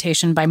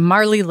presentation by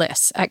Marley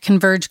Liss at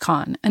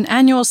ConvergeCon, an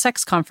annual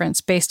sex conference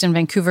based in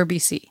Vancouver,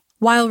 BC.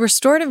 While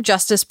restorative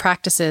justice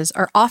practices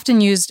are often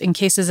used in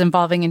cases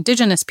involving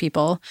Indigenous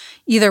people,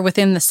 either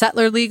within the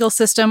settler legal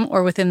system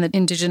or within the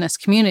Indigenous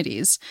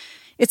communities,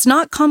 it's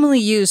not commonly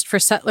used for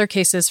settler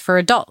cases for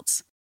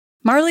adults.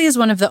 Marley is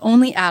one of the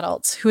only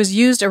adults who has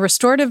used a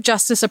restorative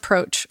justice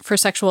approach for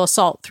sexual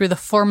assault through the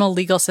formal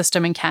legal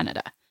system in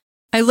Canada.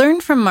 I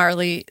learned from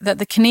Marley that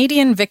the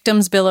Canadian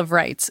Victims' Bill of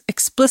Rights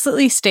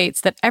explicitly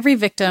states that every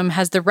victim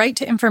has the right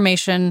to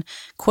information,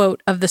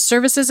 quote, of the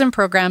services and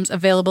programs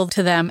available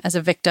to them as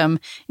a victim,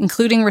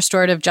 including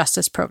restorative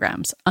justice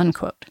programs,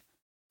 unquote.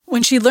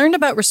 When she learned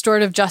about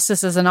restorative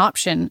justice as an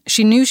option,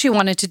 she knew she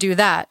wanted to do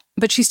that,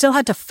 but she still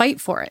had to fight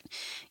for it.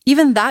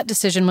 Even that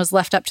decision was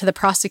left up to the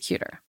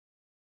prosecutor.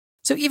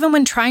 So even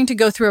when trying to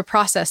go through a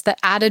process that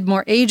added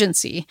more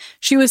agency,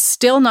 she was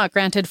still not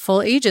granted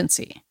full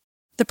agency.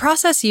 The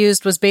process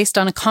used was based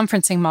on a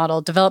conferencing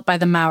model developed by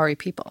the Maori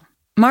people.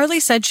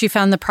 Marley said she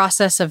found the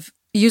process of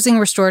using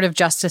restorative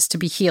justice to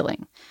be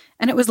healing,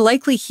 and it was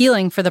likely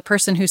healing for the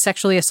person who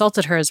sexually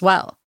assaulted her as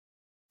well.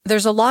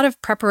 There's a lot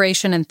of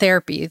preparation and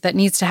therapy that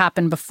needs to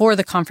happen before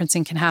the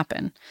conferencing can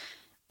happen.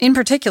 In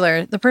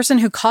particular, the person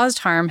who caused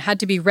harm had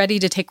to be ready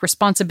to take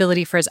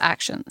responsibility for his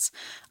actions.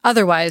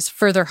 Otherwise,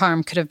 further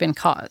harm could have been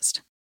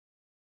caused.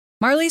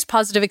 Marley's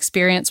positive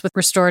experience with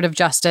restorative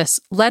justice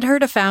led her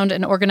to found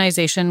an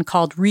organization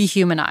called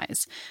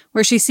Rehumanize,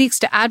 where she seeks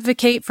to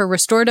advocate for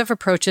restorative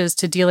approaches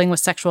to dealing with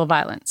sexual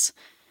violence.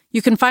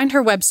 You can find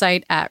her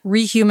website at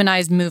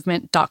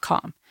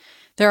rehumanizedmovement.com.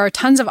 There are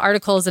tons of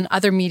articles and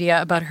other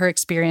media about her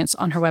experience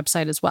on her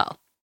website as well.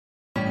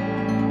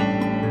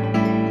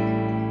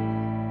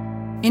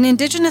 In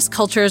Indigenous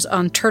cultures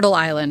on Turtle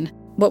Island,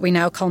 what we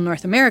now call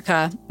North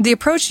America, the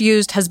approach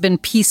used has been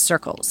peace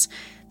circles.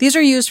 These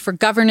are used for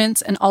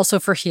governance and also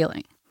for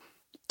healing.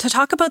 To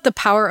talk about the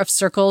power of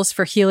circles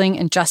for healing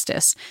and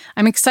justice,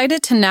 I'm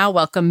excited to now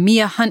welcome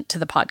Mia Hunt to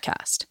the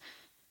podcast.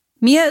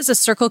 Mia is a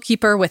circle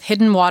keeper with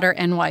Hidden Water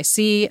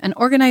NYC, an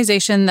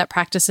organization that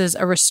practices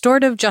a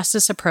restorative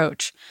justice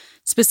approach,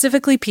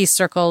 specifically peace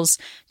circles,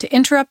 to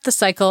interrupt the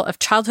cycle of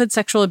childhood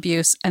sexual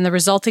abuse and the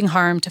resulting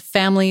harm to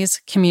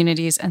families,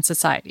 communities, and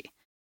society.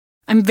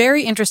 I'm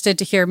very interested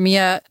to hear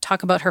Mia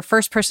talk about her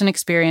first-person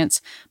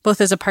experience, both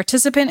as a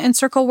participant in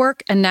circle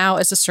work and now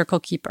as a circle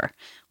keeper.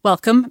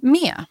 Welcome,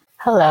 Mia.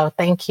 Hello,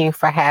 thank you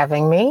for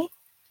having me.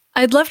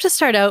 I'd love to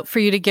start out for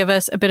you to give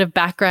us a bit of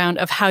background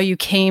of how you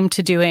came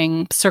to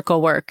doing circle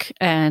work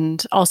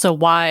and also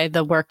why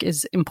the work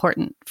is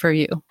important for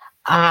you.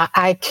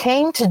 I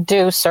came to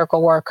do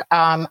circle work.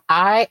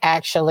 I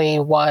actually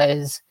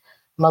was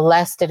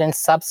molested and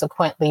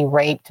subsequently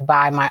raped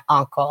by my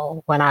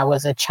uncle when I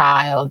was a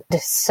child.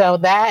 So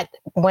that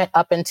went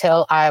up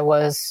until I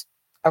was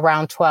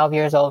around 12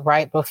 years old,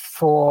 right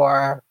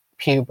before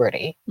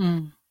puberty.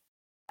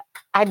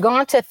 I'd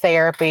gone to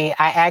therapy.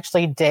 I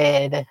actually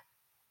did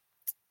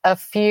a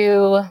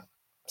few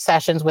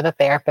sessions with a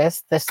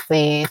therapist,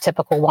 the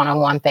typical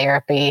one-on-one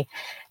therapy.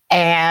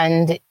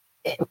 And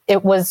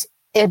it was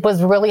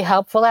really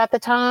helpful at the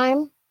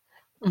time,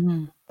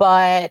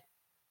 but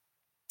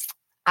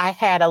I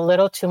had a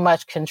little too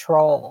much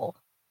control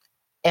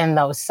in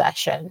those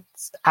sessions.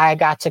 I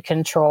got to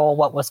control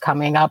what was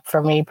coming up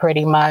for me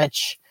pretty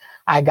much.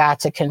 I got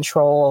to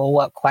control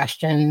what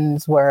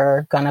questions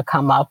were going to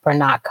come up or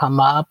not come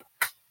up.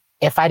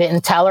 If I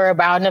didn't tell her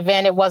about an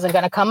event, it wasn't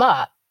going to come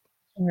up.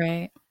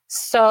 Right.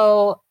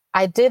 So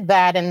I did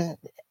that in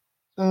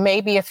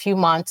maybe a few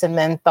months and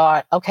then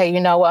thought, okay,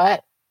 you know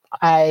what?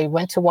 I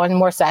went to one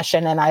more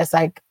session and I was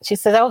like, she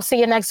said, "Oh, see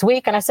you next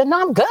week." And I said, "No,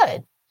 I'm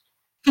good."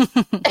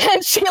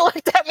 And she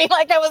looked at me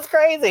like I was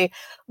crazy.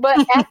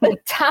 But at the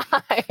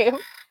time,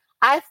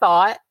 I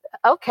thought,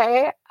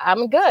 okay,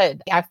 I'm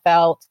good. I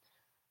felt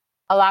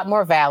a lot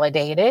more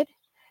validated.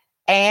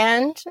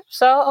 And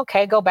so,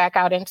 okay, go back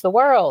out into the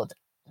world.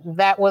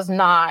 That was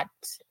not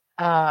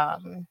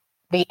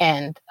the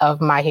end of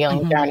my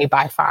healing journey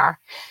by far.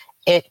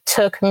 It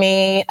took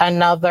me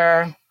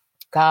another,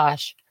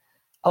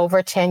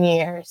 over 10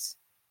 years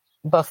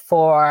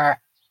before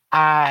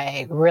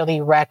I really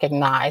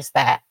recognized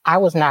that I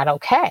was not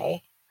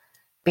okay,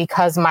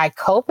 because my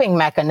coping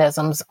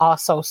mechanisms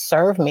also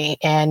served me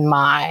in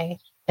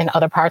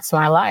other parts of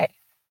my life.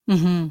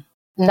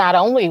 Not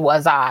only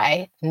was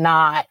I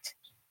not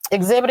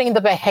exhibiting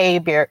the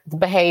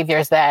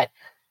behaviors that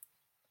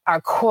are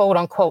quote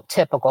unquote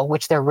typical,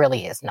 which there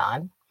really is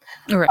none,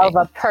 of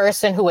a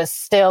person who is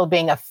still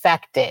being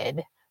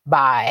affected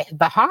by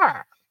the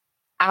harm.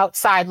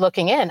 Outside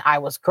looking in, I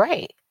was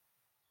great.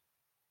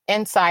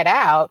 Inside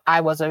out,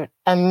 I was an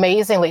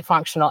amazingly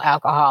functional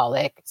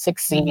alcoholic,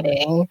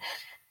 succeeding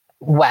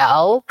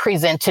well,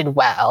 presented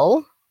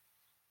well,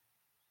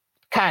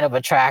 kind of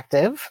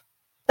attractive.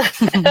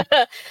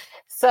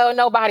 So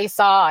nobody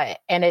saw it.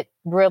 And it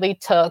really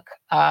took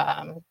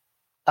a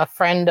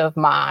friend of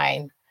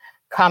mine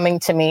coming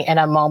to me in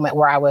a moment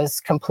where I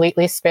was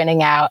completely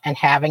spinning out and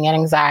having an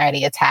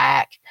anxiety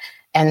attack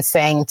and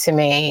saying to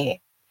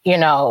me, you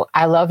know,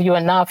 I love you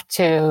enough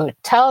to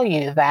tell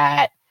you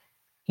that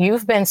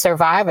you've been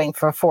surviving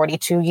for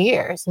 42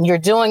 years. You're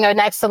doing an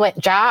excellent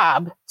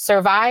job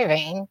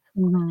surviving,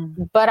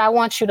 but I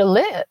want you to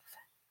live.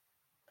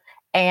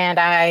 And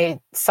I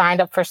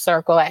signed up for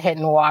Circle at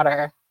Hidden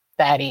Water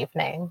that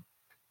evening.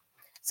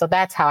 So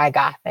that's how I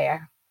got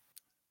there.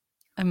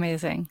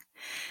 Amazing.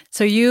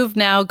 So you've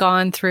now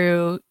gone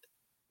through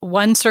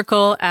one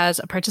circle as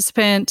a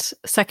participant,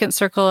 second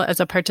circle as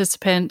a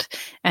participant,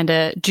 and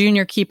a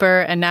junior keeper,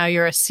 and now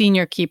you're a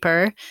senior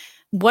keeper.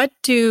 What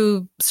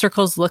do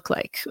circles look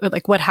like?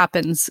 Like, what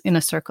happens in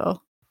a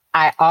circle?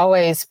 I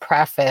always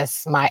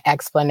preface my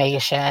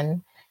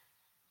explanation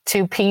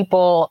to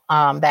people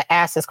that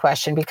ask this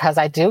question, because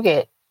I do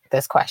get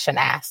this question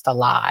asked a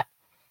lot.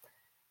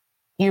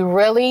 You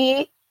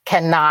really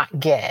cannot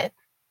get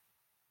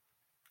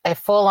a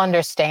full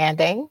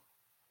understanding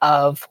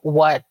of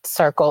what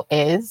circle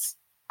is,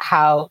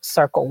 how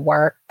circle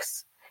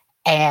works,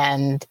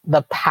 and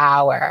the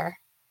power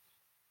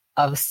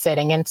of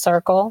sitting in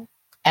circle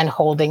and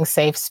holding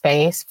safe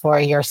space for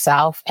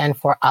yourself and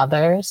for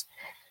others.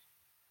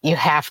 You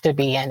have to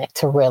be in it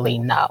to really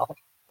know.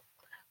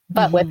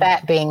 But with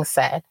that being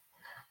said,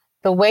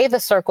 the way the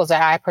circles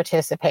that I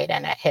participate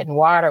in at Hidden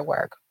Water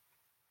work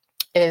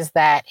is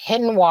that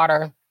Hidden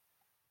Water,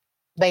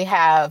 they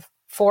have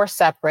 4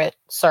 separate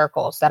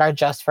circles that are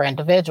just for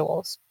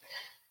individuals.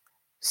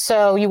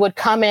 So you would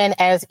come in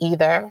as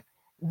either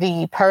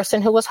the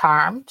person who was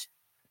harmed.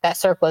 That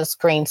circle is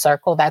green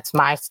circle. That's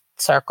my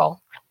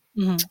circle.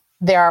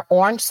 There are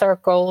orange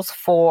circles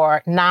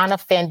for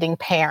non-offending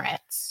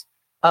parents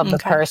of the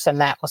person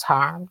that was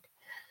harmed.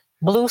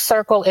 Blue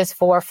circle is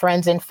for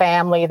friends and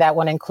family. That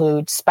would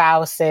include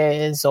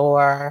spouses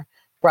or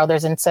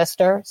brothers and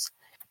sisters.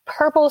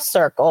 Purple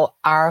circle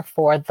are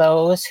for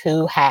those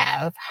who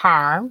have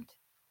harmed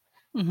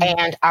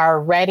and are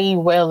ready,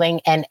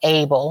 willing, and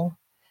able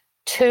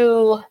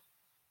to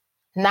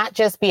not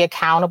just be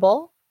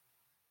accountable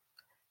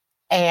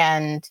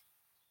and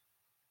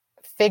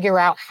figure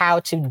out how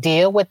to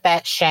deal with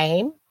that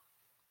shame,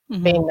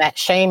 being that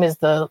shame is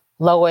the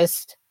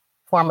lowest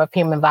form of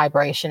human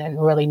vibration,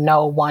 and really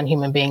no one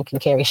human being can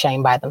carry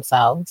shame by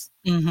themselves.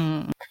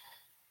 And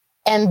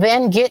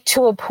then get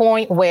to a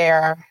point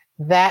where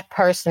that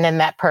person in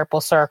that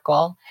purple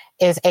circle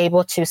is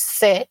able to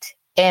sit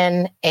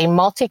in a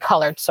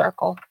multicolored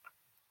circle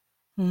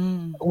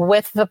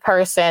with the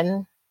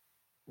person,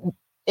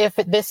 if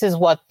this is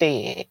what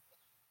the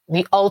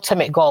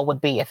ultimate goal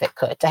would be, if it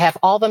could, to have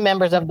all the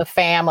members of the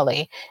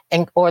family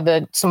or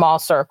the small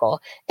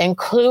circle,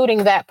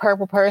 including that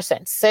purple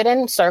person, sit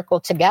in circle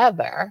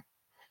together,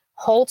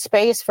 hold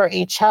space for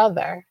each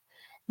other,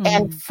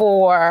 and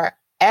for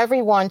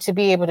everyone to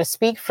be able to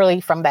speak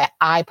freely from that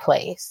I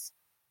place.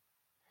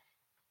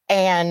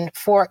 And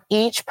for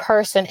each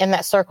person in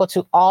that circle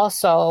to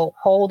also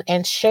hold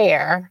and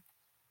share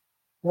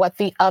what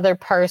the other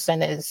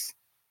person is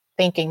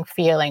thinking,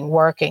 feeling,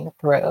 working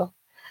through.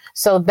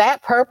 So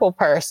that purple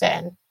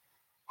person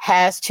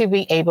has to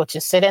be able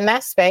to sit in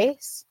that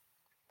space,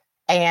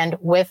 and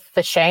with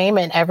the shame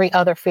and every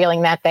other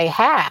feeling that they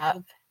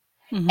have,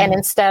 and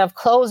instead of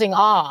closing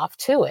off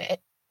to it,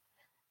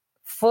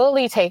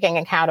 fully taking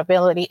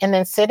accountability and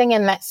then sitting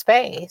in that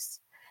space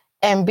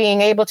and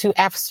being able to,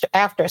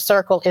 after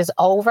circle is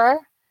over,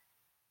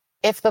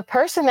 if the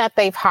person that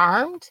they've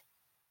harmed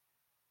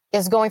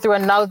is going through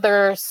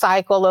another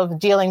cycle of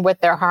dealing with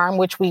their harm,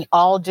 which we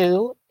all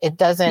do, it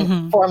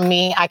doesn't, for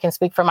me, I can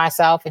speak for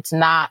myself, it's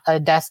not a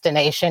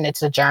destination,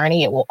 it's a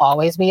journey. It will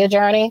always be a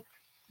journey.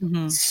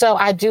 So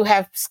I do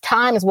have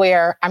times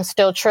where I'm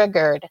still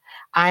triggered.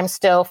 I'm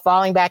still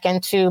falling back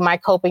into my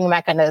coping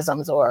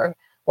mechanisms, or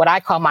what I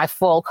call my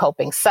full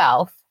coping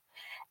self.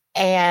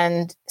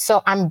 And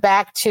so I'm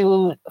back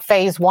to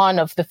phase one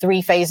of the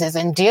 3 phases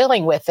and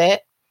dealing with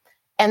it.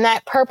 And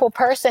that purple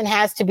person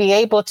has to be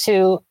able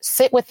to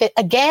sit with it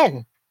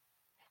again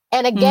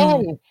and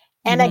again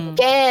and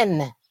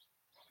again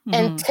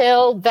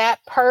until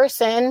that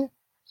person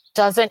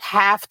doesn't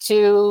have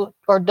to,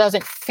 or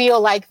doesn't feel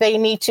like they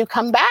need to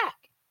come back.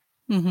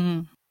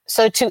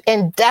 So to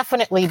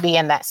indefinitely be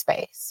in that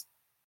space.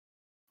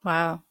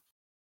 Wow.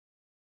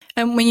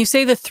 And when you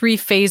say the 3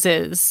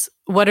 phases,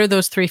 what are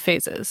those 3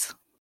 phases?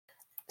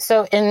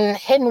 So in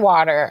Hidden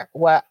Water,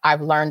 what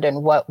I've learned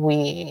and what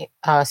we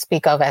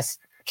speak of as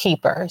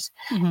keepers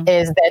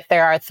is that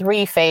there are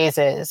 3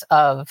 phases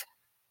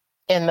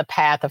in the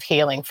path of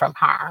healing from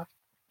harm.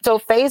 So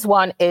phase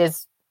 1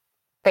 is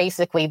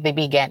basically the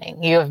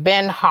beginning. You have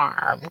been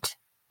harmed.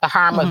 The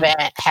harm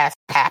event has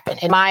happened.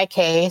 In my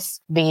case,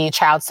 the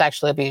child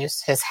sexual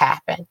abuse has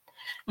happened.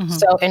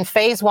 So in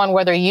phase 1,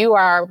 whether you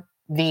are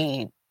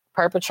the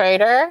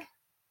perpetrator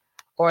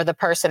or the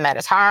person that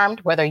is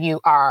harmed, whether you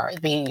are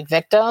the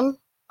victim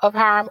of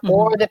harm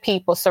or the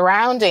people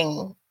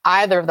surrounding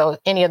either of those,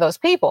 any of those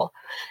people,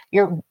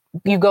 you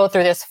go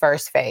through this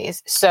first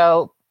phase.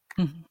 So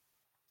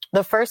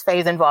the first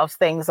phase involves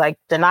things like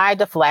deny,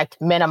 deflect,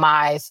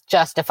 minimize,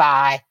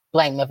 justify,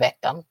 blame the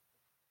victim.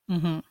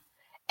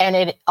 And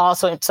it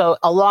also, so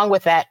along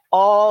with that,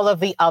 all of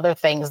the other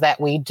things that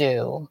we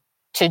do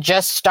to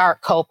just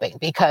start coping,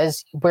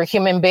 because we're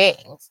human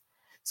beings.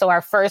 So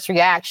our first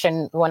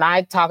reaction when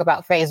I talk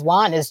about phase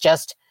 1 is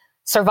just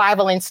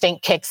survival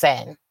instinct kicks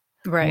in.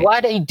 Right.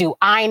 What do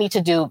I need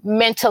to do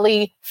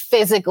mentally,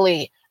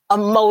 physically,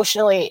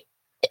 emotionally,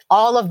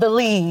 all of the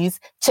leads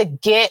to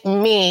get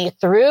me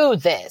through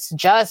this,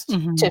 just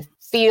to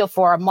feel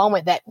for a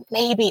moment that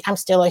maybe I'm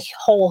still a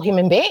whole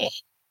human being.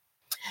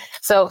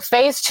 So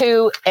phase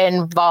 2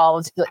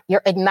 involves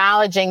you're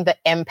acknowledging the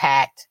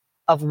impact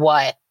of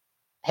what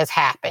has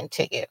happened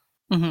to you.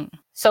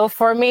 So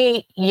for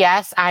me,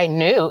 yes, I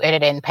knew it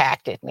had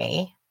impacted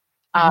me.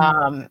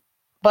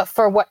 But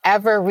for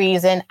whatever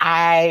reason,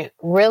 I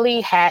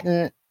really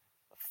hadn't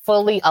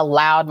fully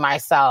allowed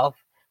myself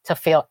to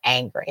feel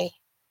angry.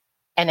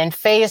 And in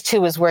phase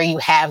 2 is where you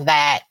have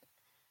that,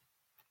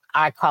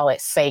 I call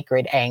it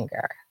sacred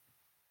anger.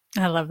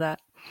 I love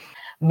that.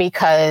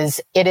 Because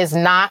it is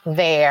not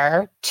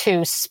there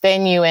to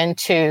spin you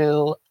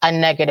into a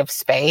negative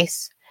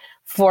space.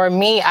 For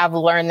me, I've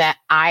learned that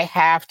I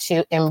have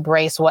to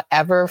embrace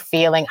whatever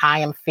feeling I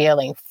am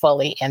feeling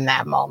fully in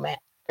that moment.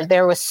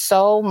 There was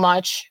so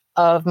much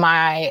of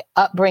my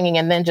upbringing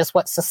and then just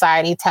what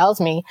society tells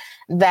me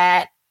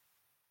that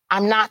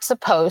I'm not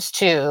supposed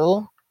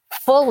to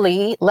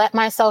fully let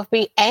myself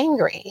be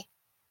angry,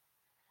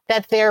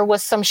 that there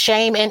was some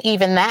shame in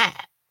even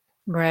that.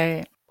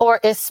 Right. Or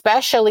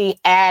especially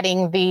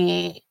adding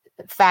the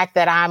fact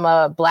that I'm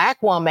a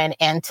Black woman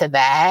into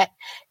that,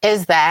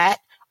 is that,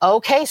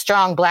 okay,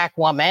 strong Black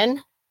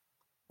woman,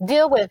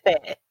 deal with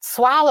it,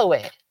 swallow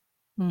it.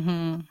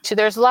 So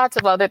there's lots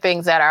of other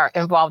things that are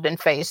involved in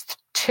phase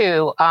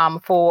 2.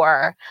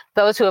 For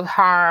those who have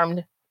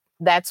harmed,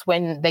 that's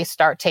when they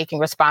start taking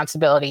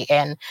responsibility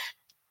and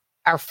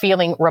are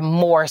feeling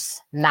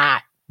remorse,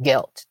 not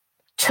guilt.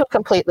 2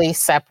 completely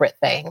separate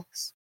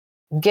things.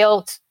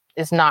 Guilt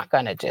is not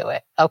going to do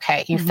it.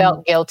 Okay, you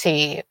felt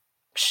guilty,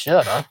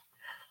 shoulda.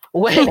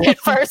 when it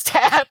first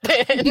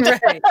happened.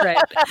 Right.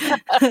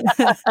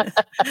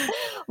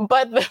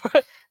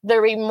 But the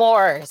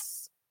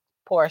remorse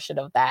portion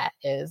of that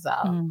is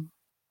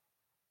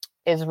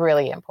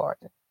really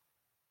important.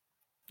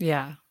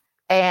 Yeah.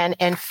 And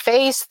in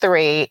phase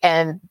 3,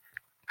 and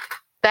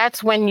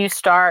that's when you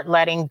start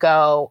letting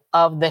go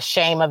of the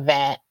shame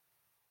event,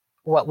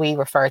 what we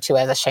refer to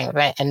as a shame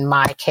event. In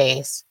my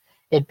case,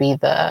 it'd be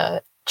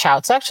the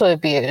child sexual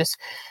abuse.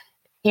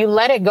 You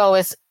let it go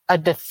as a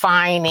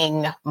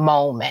defining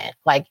moment.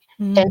 Like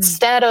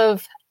instead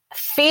of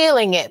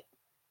feeling it,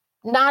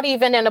 not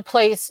even in a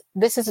place,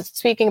 this is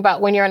speaking about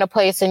when you're in a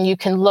place and you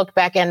can look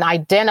back and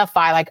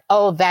identify like,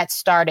 oh, that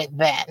started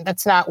then.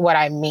 That's not what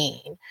I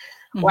mean.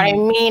 What I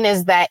mean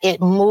is that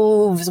it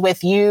moves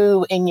with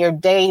you in your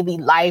daily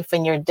life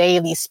and your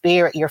daily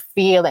spirit. You're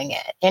feeling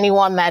it.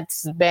 Anyone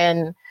that's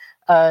been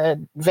a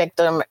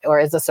victim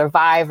or is a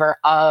survivor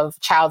of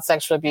child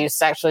sexual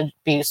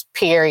abuse,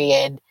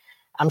 period,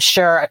 I'm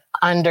sure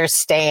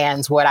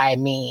understands what I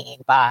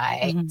mean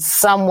by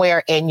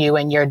somewhere in you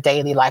in your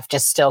daily life,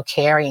 just still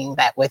carrying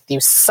that with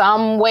you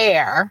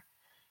somewhere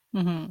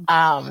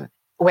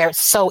where it's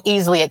so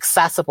easily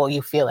accessible.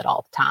 You feel it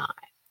all the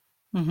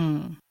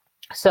time.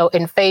 So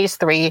in phase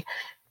 3,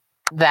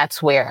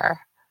 that's where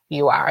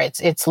you are.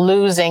 It's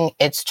losing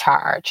its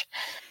charge.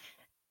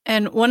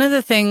 And one of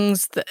the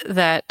things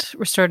that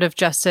restorative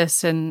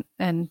justice and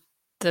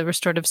the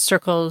restorative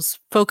circles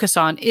focus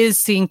on is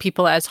seeing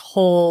people as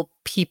whole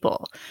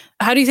people.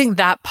 How do you think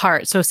that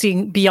part, so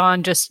seeing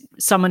beyond just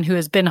someone who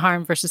has been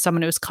harmed versus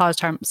someone who has caused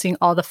harm, seeing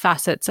all the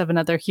facets of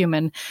another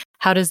human,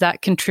 how does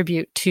that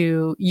contribute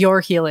to your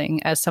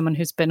healing as someone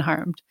who's been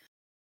harmed?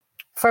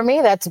 For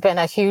me, that's been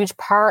a huge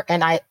part.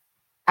 And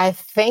I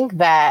think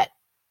that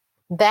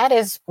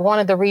is one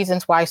of the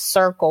reasons why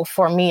Circle,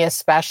 for me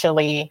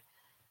especially,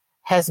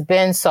 has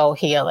been so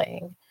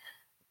healing,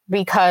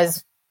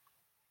 because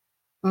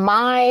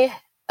my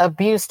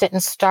abuse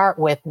didn't start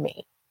with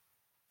me.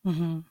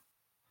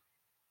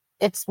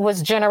 It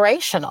was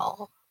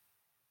generational.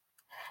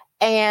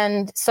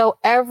 And so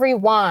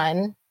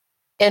everyone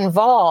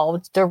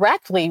involved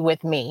directly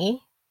with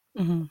me,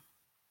 and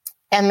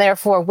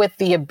therefore with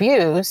the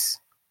abuse,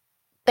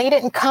 they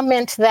didn't come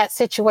into that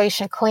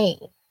situation clean.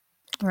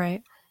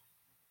 Right.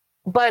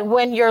 But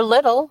when you're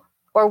little,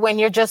 or when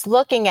you're just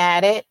looking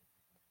at it,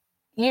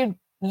 you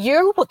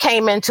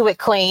came into it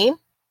clean.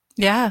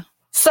 Yeah.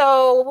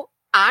 So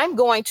I'm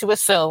going to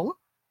assume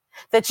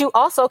that you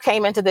also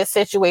came into this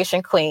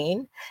situation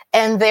clean,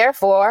 and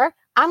therefore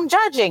I'm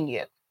judging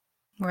you.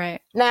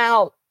 Right.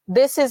 Now,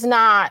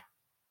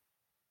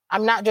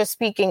 I'm not just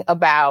speaking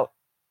about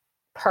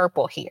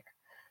Purple here.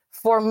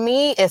 For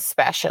me,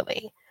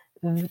 especially,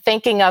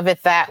 thinking of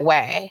it that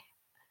way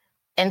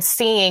and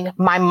seeing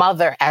my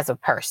mother as a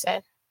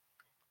person,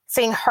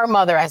 seeing her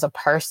mother as a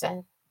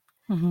person,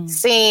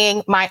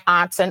 seeing my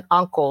aunts and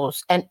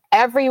uncles and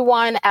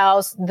everyone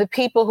else, the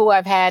people who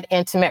I've had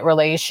intimate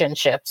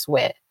relationships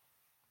with,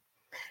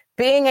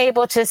 being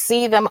able to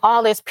see them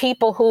all as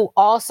people who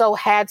also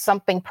had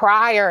something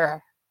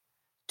prior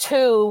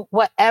to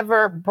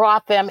whatever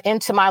brought them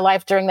into my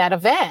life during that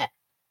event.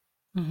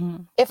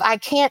 If I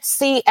can't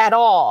see at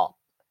all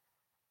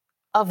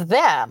of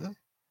them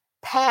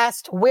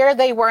past where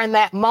they were in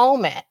that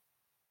moment,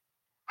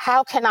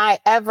 how can I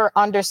ever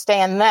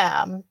understand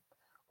them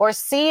or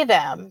see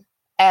them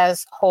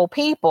as whole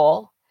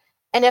people?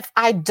 And if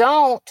I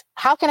don't,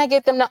 how can I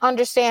get them to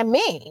understand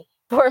me?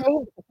 For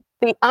me,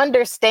 the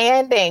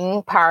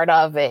understanding part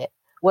of it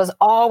was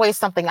always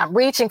something I'm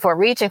reaching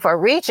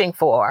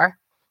for.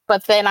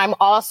 But then I'm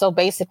also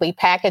basically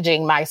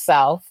packaging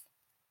myself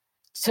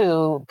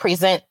to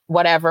present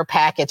whatever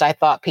package I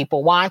thought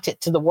people wanted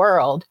to the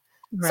world.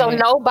 Right. So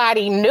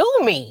nobody knew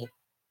me.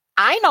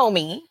 I know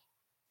me.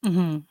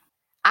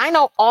 I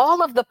know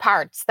all of the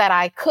parts that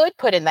I could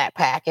put in that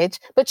package,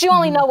 but you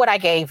only know what I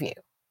gave you.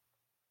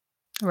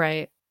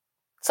 Right.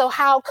 So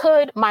how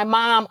could my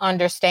mom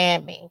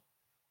understand me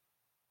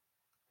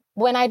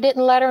when I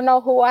didn't let her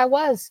know who I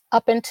was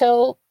up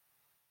until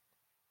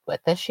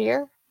this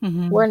year?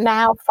 We're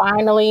now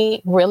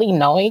finally really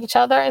knowing each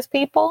other as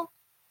people.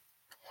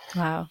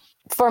 Wow.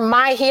 For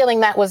my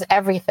healing, that was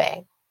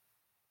everything.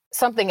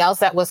 Something else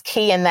that was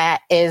key in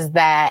that is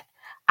that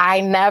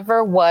I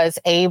never was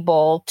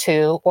able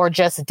to, or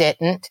just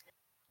didn't,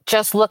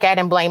 just look at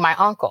and blame my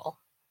uncle.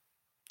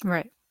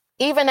 Right.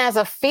 Even as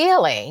a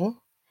feeling,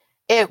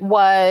 it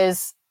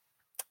was,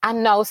 I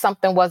know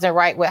something wasn't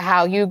right with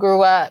how you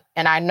grew up,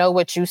 and I know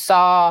what you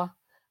saw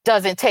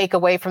doesn't take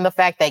away from the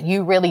fact that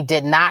you really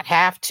did not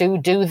have to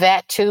do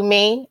that to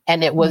me,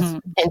 and it was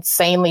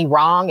insanely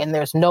wrong, and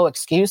there's no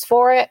excuse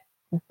for it.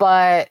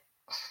 But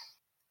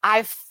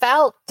I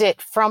felt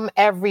it from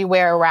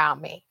everywhere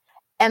around me.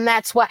 And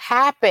that's what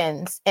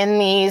happens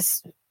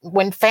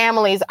when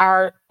families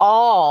are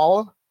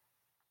all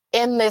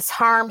in this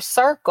harm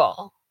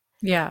circle.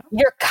 Yeah.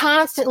 You're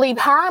constantly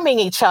harming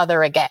each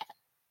other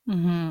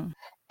again.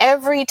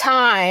 Every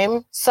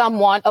time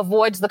someone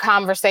avoids the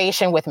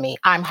conversation with me,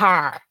 I'm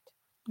harmed.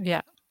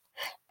 Yeah.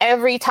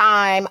 every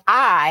time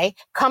I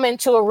come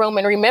into a room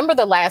and remember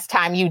the last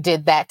time you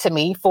did that to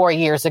me 4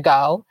 years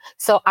ago,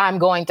 so I'm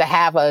going to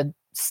have a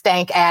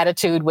stank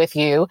attitude with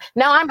you.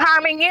 Now I'm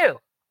harming you.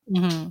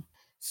 Mm-hmm.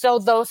 So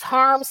those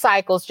harm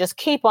cycles just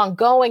keep on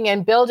going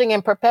and building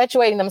and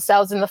perpetuating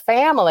themselves in the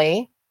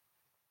family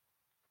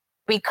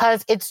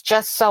because it's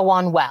just so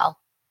unwell.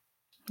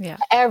 Yeah.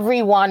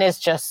 Everyone is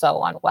just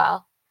so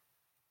unwell.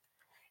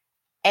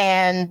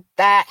 And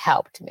that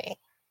helped me,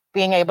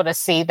 being able to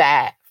see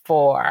that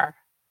for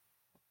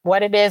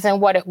what it is and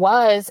what it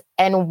was,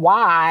 and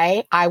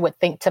why I would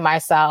think to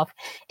myself,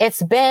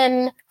 it's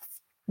been,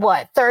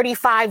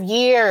 35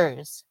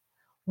 years?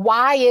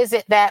 Why is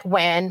it that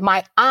when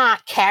my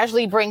aunt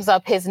casually brings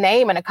up his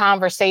name in a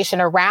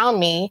conversation around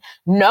me,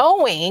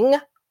 knowing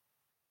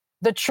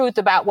the truth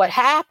about what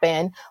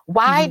happened,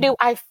 why do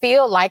I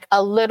feel like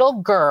a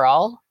little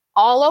girl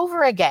all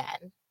over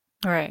again?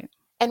 Right.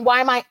 And why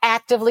am I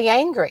actively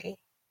angry?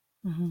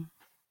 Mm-hmm.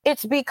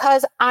 It's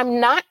because I'm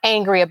not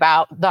angry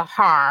about the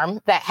harm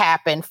that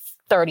happened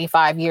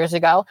 35 years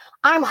ago.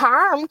 I'm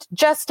harmed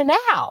just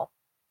now.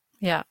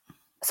 Yeah.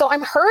 So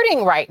I'm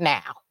hurting right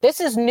now. This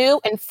is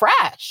new and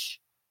fresh.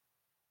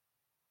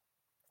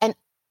 And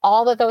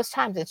all of those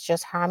times, it's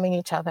just harming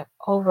each other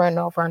over and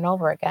over and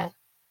over again.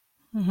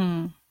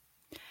 Mm-hmm.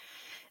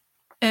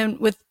 And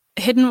with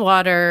Hidden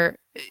Water,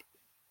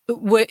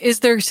 is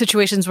there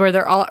situations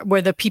where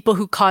where the people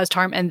who caused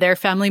harm and their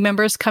family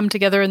members come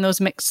together in those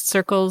mixed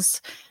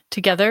circles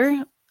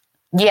together?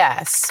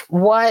 Yes.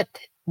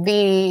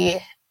 In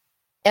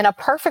a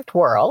perfect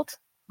world,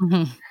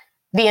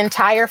 the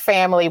entire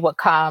family would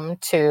come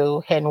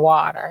to Hidden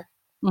Water.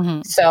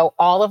 Mm-hmm. So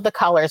all of the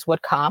colors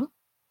would come.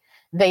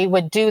 They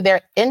would do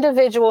their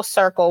individual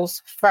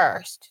circles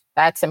first.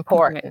 That's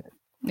important.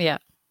 Right. Yeah.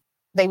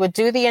 They would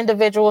do the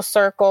individual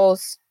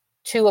circles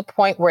to a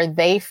point where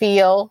they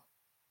feel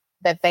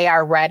that they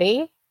are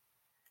ready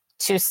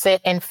to sit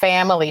in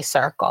family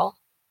circle.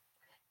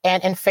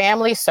 And in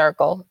family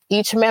circle,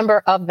 each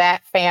member of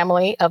that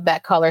family, of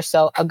that color,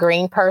 so a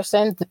green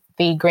person,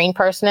 the green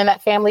person in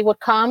that family would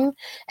come,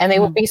 and they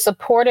would be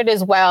supported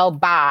as well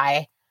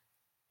by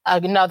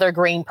another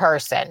green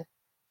person.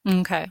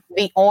 Okay.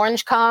 The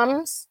orange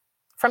comes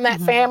from that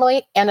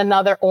family, and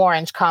another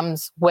orange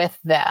comes with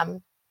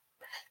them.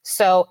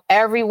 So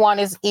everyone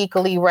is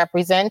equally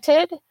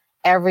represented.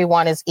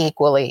 Everyone is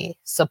equally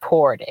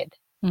supported.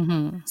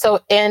 Mm-hmm. So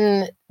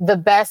in the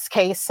best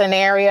case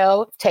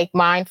scenario, take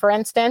mine, for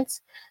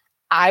instance,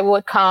 I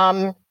would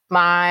come,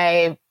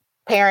 my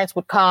parents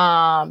would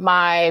come,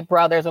 my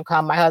brothers would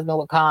come, my husband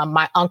would come,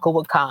 my uncle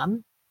would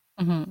come,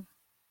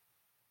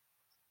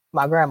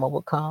 my grandma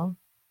would come.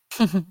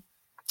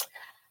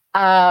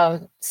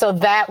 So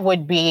that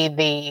would be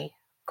the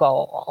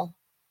goal.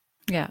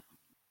 Yeah.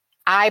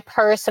 I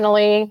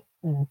personally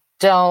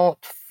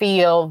don't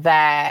feel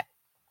that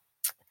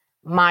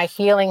my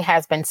healing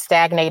has been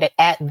stagnated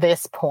at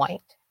this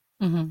point,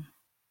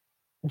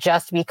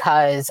 just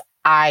because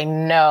I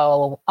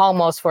know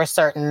almost for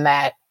certain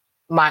that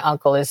my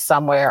uncle is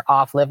somewhere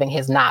off living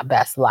his not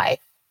best life,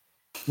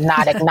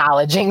 not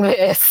acknowledging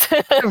this.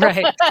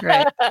 Right.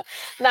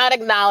 Not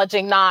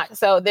acknowledging,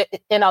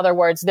 in other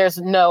words, there's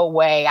no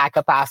way I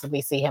could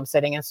possibly see him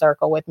sitting in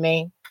circle with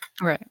me.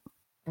 Right.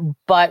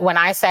 But when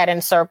I sat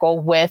in circle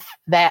with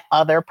that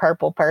other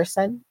purple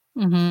person,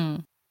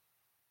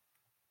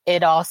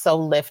 it also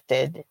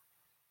lifted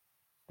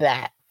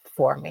that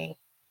for me.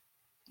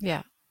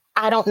 Yeah.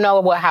 I don't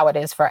know how it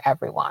is for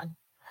everyone,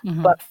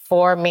 but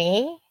for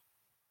me,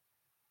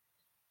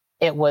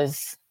 it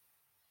was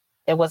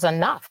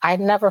enough. I'd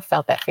never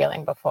felt that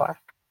feeling before.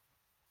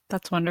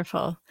 That's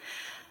wonderful.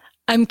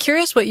 I'm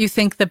curious what you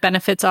think the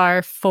benefits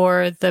are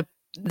for the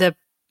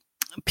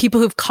people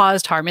who've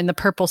caused harm in the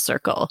purple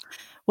circle.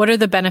 What are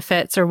the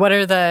benefits, or what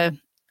are the,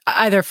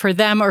 either for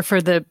them or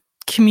for the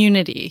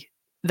community,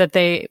 that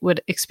they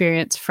would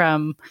experience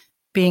from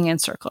being in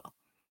circle?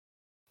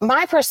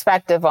 My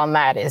perspective on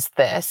that is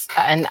this,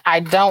 and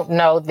I don't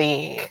know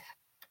the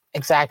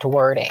exact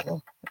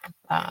wording,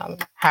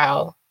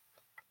 how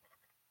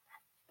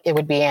it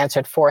would be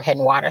answered for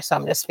Hidden Water, so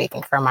I'm just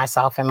speaking for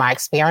myself and my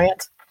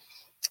experience.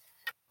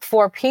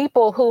 For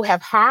people who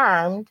have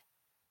harmed,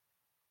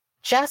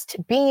 just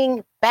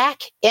being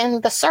back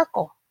in the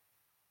circle.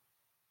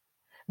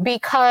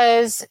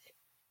 Because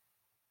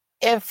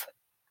if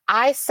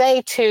I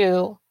say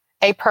to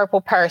a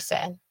purple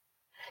person,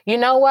 you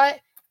know what?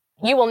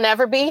 You will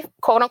never be,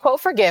 quote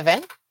unquote,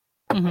 forgiven.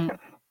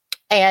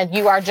 And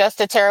you are just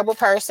a terrible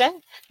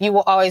person. You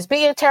will always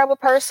be a terrible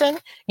person.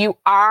 You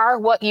are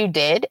what you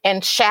did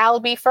and shall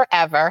be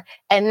forever.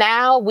 And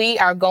now we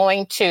are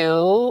going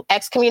to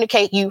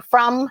excommunicate you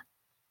from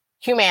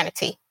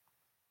humanity.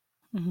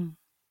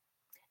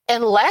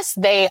 Unless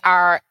they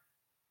are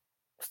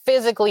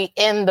physically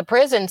in the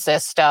prison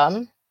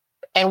system,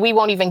 and we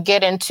won't even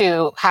get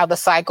into how the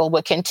cycle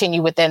would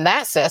continue within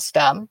that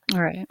system.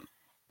 Right.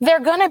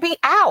 They're going to be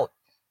out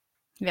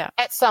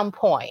at some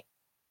point.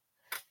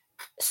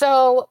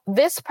 So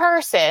this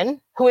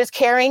person who is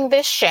carrying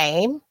this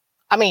shame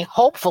I mean,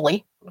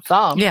 hopefully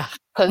some, Yeah.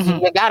 because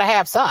Mhm. you got to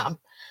have some,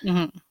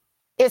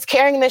 is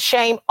carrying this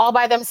shame all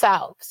by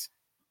themselves.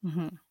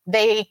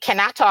 They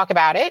cannot talk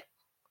about it.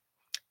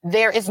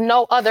 There is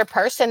no other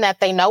person that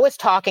they know is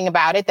talking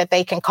about it that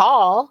they can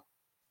call.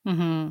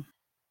 And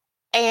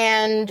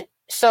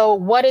so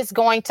what is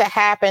going to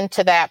happen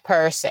to that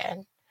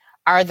person?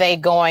 Are they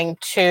going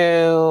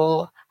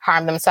to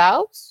harm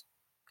themselves?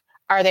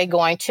 Are they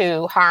going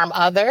to harm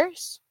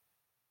others?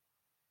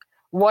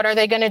 What are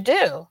they going to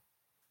do?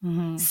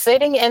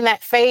 Sitting in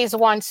that phase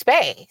 1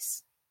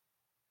 space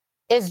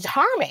is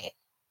harming.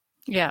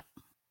 Yeah.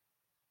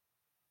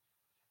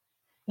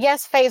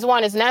 Yes, phase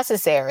 1 is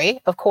necessary,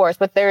 of course,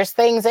 but there's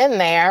things in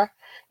there,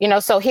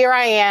 so here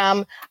I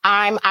am,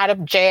 I'm out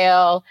of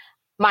jail,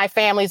 my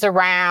family's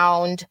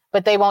around,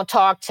 but they won't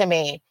talk to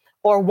me.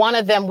 Or one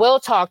of them will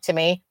talk to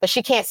me, but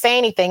she can't say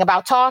anything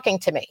about talking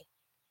to me.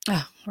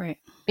 Oh, right.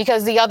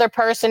 Because the other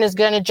person is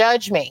going to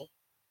judge me.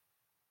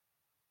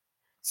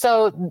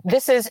 So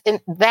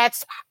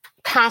that's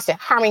constant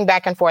harming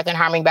back and forth and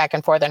harming back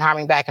and forth and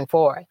harming back and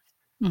forth.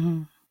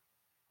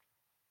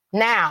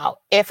 Now,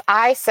 if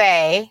I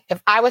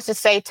was to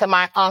say to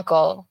my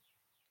uncle,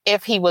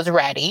 if he was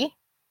ready,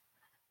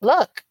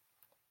 look,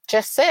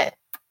 just sit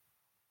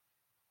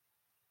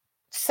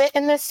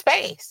in this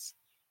space.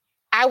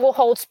 I will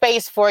hold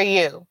space for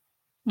you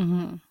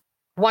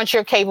once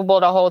you're capable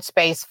to hold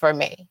space for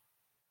me.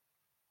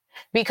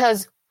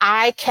 Because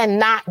I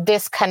cannot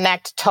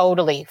disconnect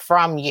totally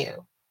from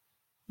you.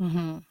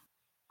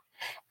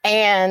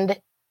 And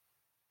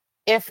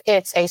if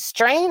it's a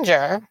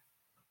stranger,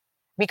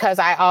 because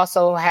I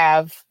also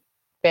have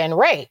been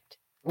raped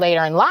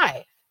later in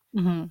life,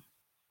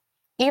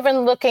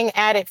 even looking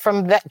at it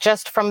from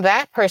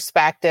that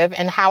perspective,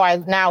 and how I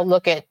now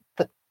look at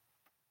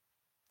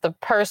the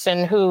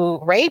person who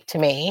raped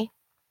me,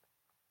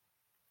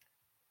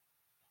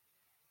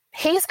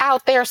 he's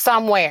out there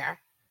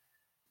somewhere,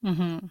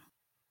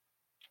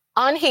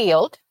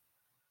 unhealed,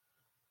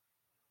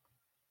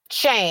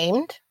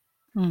 shamed.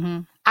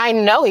 I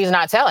know he's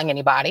not telling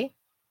anybody.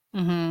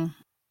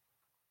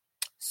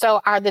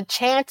 So are the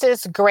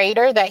chances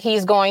greater that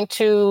he's going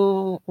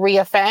to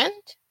reoffend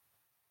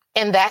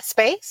in that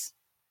space?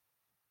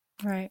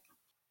 Right.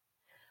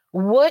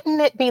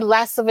 Wouldn't it be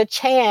less of a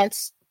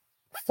chance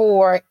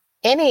for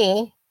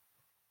any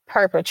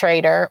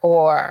perpetrator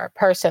or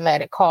person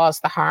that it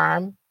caused the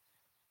harm?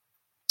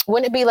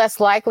 Wouldn't it be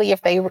less likely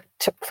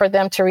for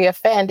them to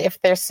reoffend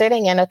if they're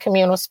sitting in a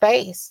communal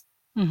space?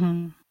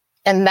 And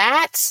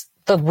that's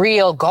the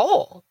real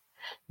goal.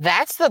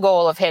 That's the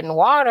goal of Hidden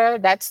Water.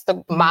 That's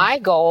my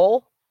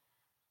goal,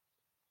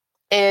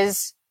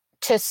 is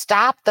to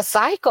stop the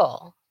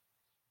cycle,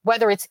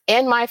 whether it's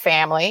in my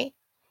family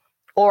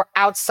or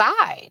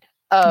outside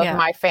of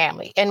my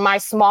family, in my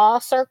small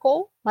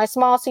circle, my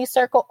small C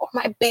circle, or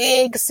my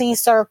big C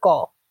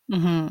circle.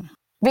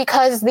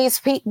 Because these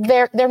people,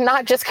 they're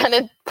not just going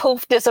to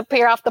poof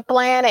disappear off the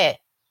planet.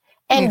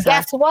 And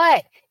guess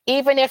what?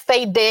 Even if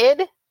they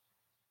did,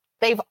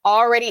 they've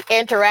already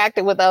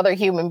interacted with other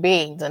human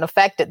beings and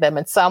affected them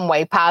in some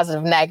way,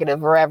 positive,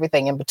 negative, or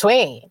everything in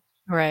between.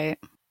 Right.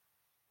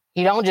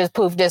 You don't just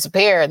poof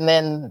disappear and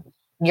then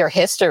your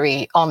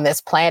history on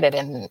this planet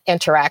and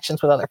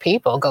interactions with other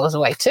people goes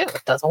away too.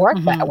 It doesn't work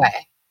that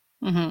way.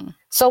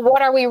 So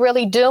what are we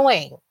really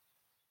doing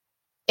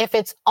if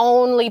it's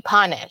only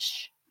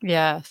punish?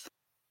 Yes.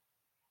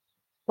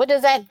 What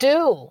does that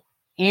do?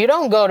 You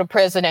don't go to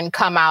prison and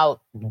come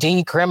out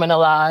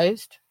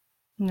decriminalized.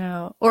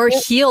 No. Or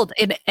healed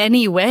in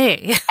any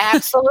way.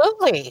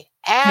 Absolutely.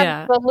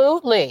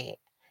 Absolutely. Yeah.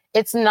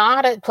 It's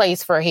not a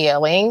place for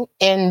healing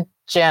in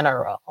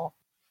general.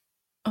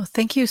 Oh,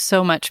 thank you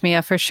so much,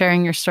 Mia, for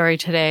sharing your story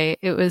today.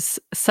 It was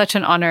such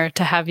an honor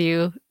to have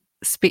you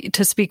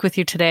speak with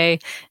you today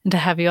and to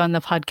have you on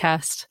the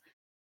podcast.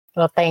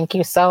 Well, thank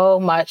you so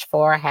much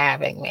for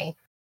having me.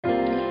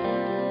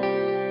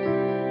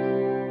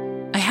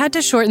 I had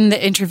to shorten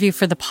the interview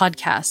for the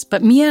podcast,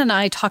 but Mia and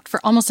I talked for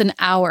almost an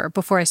hour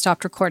before I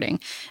stopped recording,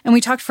 and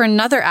we talked for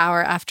another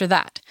hour after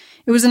that.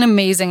 It was an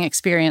amazing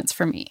experience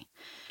for me.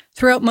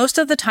 Throughout most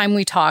of the time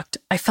we talked,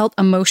 I felt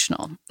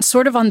emotional,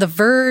 sort of on the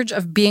verge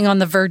of being on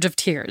the verge of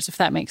tears, if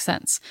that makes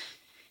sense.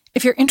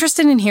 If you're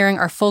interested in hearing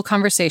our full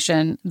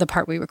conversation, the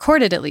part we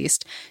recorded at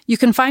least, you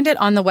can find it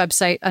on the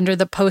website under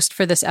the post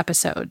for this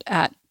episode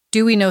at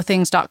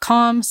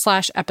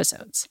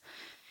doweknowthings.com/episodes.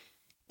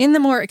 In the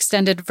more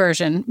extended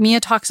version, Mia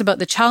talks about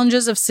the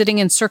challenges of sitting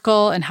in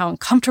circle and how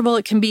uncomfortable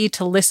it can be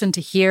to listen to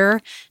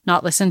hear,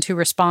 not listen to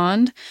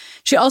respond.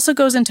 She also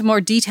goes into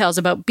more details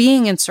about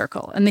being in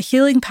circle and the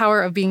healing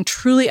power of being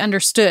truly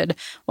understood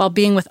while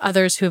being with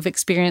others who have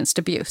experienced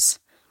abuse.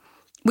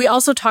 We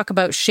also talk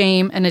about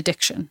shame and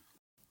addiction.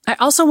 I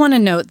also want to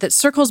note that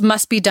circles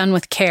must be done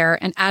with care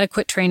and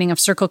adequate training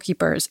of circle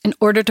keepers in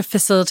order to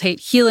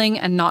facilitate healing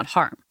and not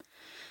harm.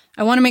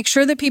 I want to make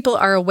sure that people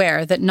are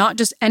aware that not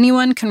just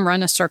anyone can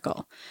run a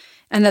circle,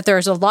 and that there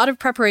is a lot of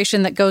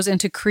preparation that goes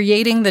into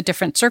creating the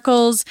different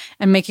circles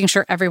and making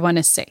sure everyone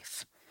is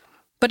safe.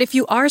 But if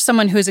you are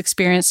someone who has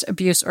experienced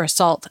abuse or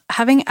assault,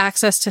 having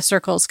access to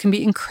circles can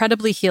be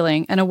incredibly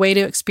healing and a way to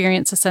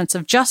experience a sense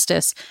of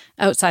justice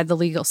outside the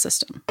legal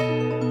system.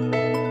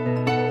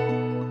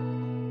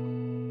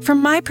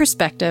 From my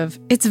perspective,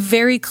 it's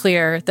very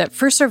clear that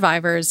for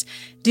survivors,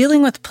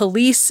 dealing with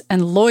police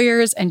and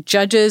lawyers and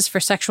judges for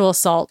sexual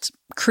assault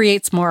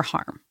creates more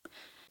harm.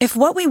 If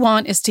what we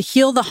want is to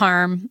heal the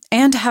harm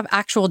and to have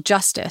actual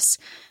justice,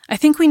 I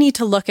think we need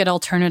to look at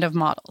alternative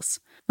models.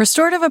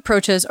 Restorative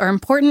approaches are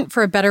important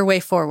for a better way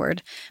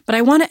forward, but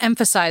I want to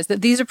emphasize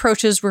that these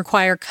approaches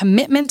require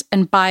commitment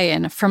and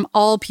buy-in from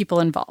all people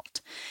involved.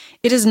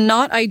 It is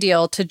not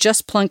ideal to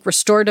just plunk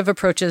restorative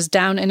approaches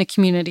down in a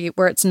community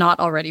where it's not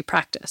already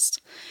practiced.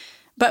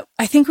 But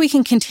I think we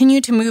can continue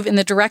to move in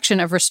the direction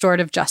of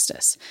restorative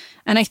justice.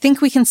 And I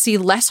think we can see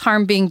less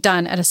harm being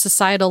done at a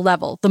societal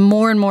level the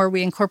more and more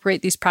we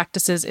incorporate these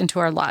practices into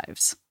our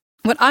lives.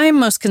 What I am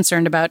most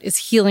concerned about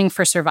is healing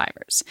for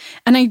survivors.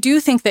 And I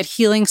do think that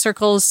healing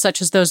circles, such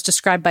as those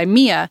described by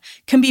Mia,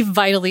 can be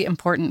vitally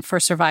important for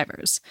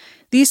survivors.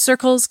 These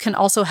circles can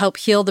also help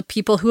heal the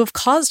people who have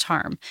caused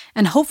harm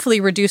and hopefully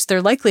reduce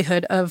their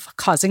likelihood of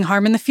causing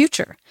harm in the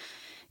future.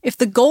 If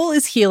the goal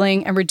is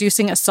healing and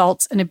reducing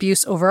assaults and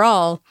abuse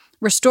overall,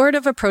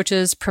 restorative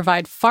approaches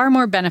provide far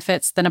more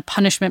benefits than a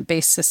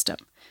punishment-based system.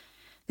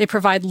 They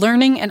provide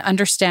learning and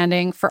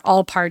understanding for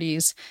all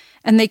parties,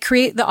 and they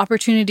create the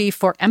opportunity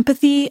for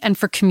empathy and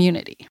for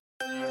community.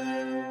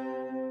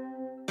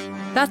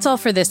 That's all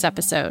for this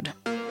episode.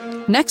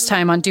 Next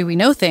time on Do We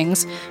Know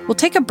Things, we'll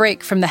take a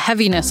break from the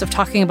heaviness of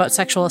talking about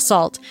sexual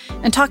assault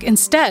and talk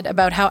instead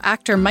about how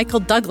actor Michael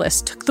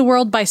Douglas took the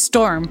world by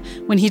storm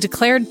when he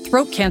declared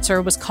throat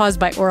cancer was caused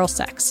by oral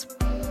sex.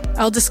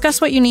 I'll discuss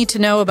what you need to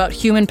know about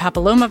human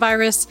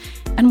papillomavirus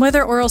and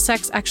whether oral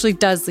sex actually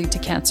does lead to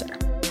cancer.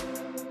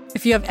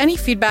 If you have any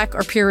feedback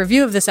or peer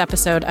review of this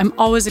episode, I'm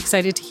always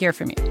excited to hear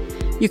from you.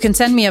 You can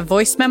send me a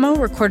voice memo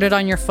recorded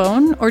on your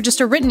phone or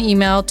just a written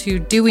email to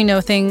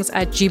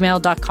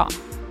doweknowthings@gmail.com.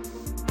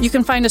 You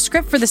can find a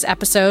script for this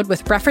episode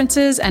with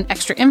references and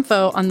extra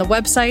info on the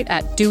website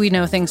at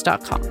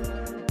doweknowthings.com.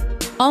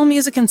 All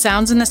music and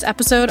sounds in this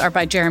episode are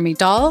by Jeremy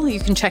Dahl. You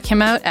can check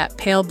him out at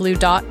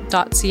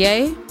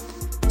palebluedot.ca.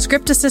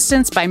 Script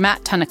assistance by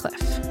Matt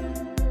Tunnicliffe.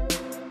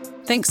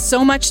 Thanks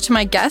so much to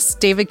my guests,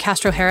 David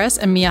Castro-Harris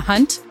and Mia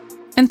Hunt.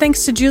 And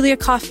thanks to Julia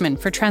Kaufman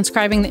for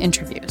transcribing the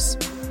interviews.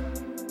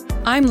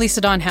 I'm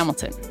Lisa Dawn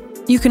Hamilton.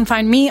 You can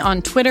find me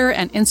on Twitter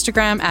and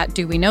Instagram at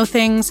Do We Know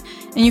Things,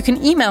 and you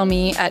can email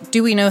me at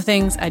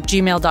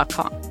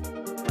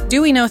doweknowthings@gmail.com.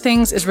 Do We Know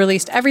Things is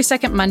released every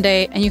second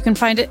Monday, and you can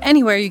find it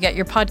anywhere you get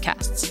your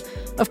podcasts.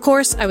 Of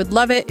course, I would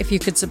love it if you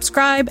could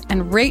subscribe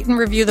and rate and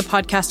review the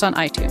podcast on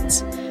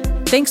iTunes.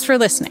 Thanks for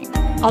listening.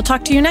 I'll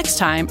talk to you next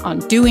time on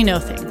Do We Know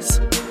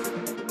Things.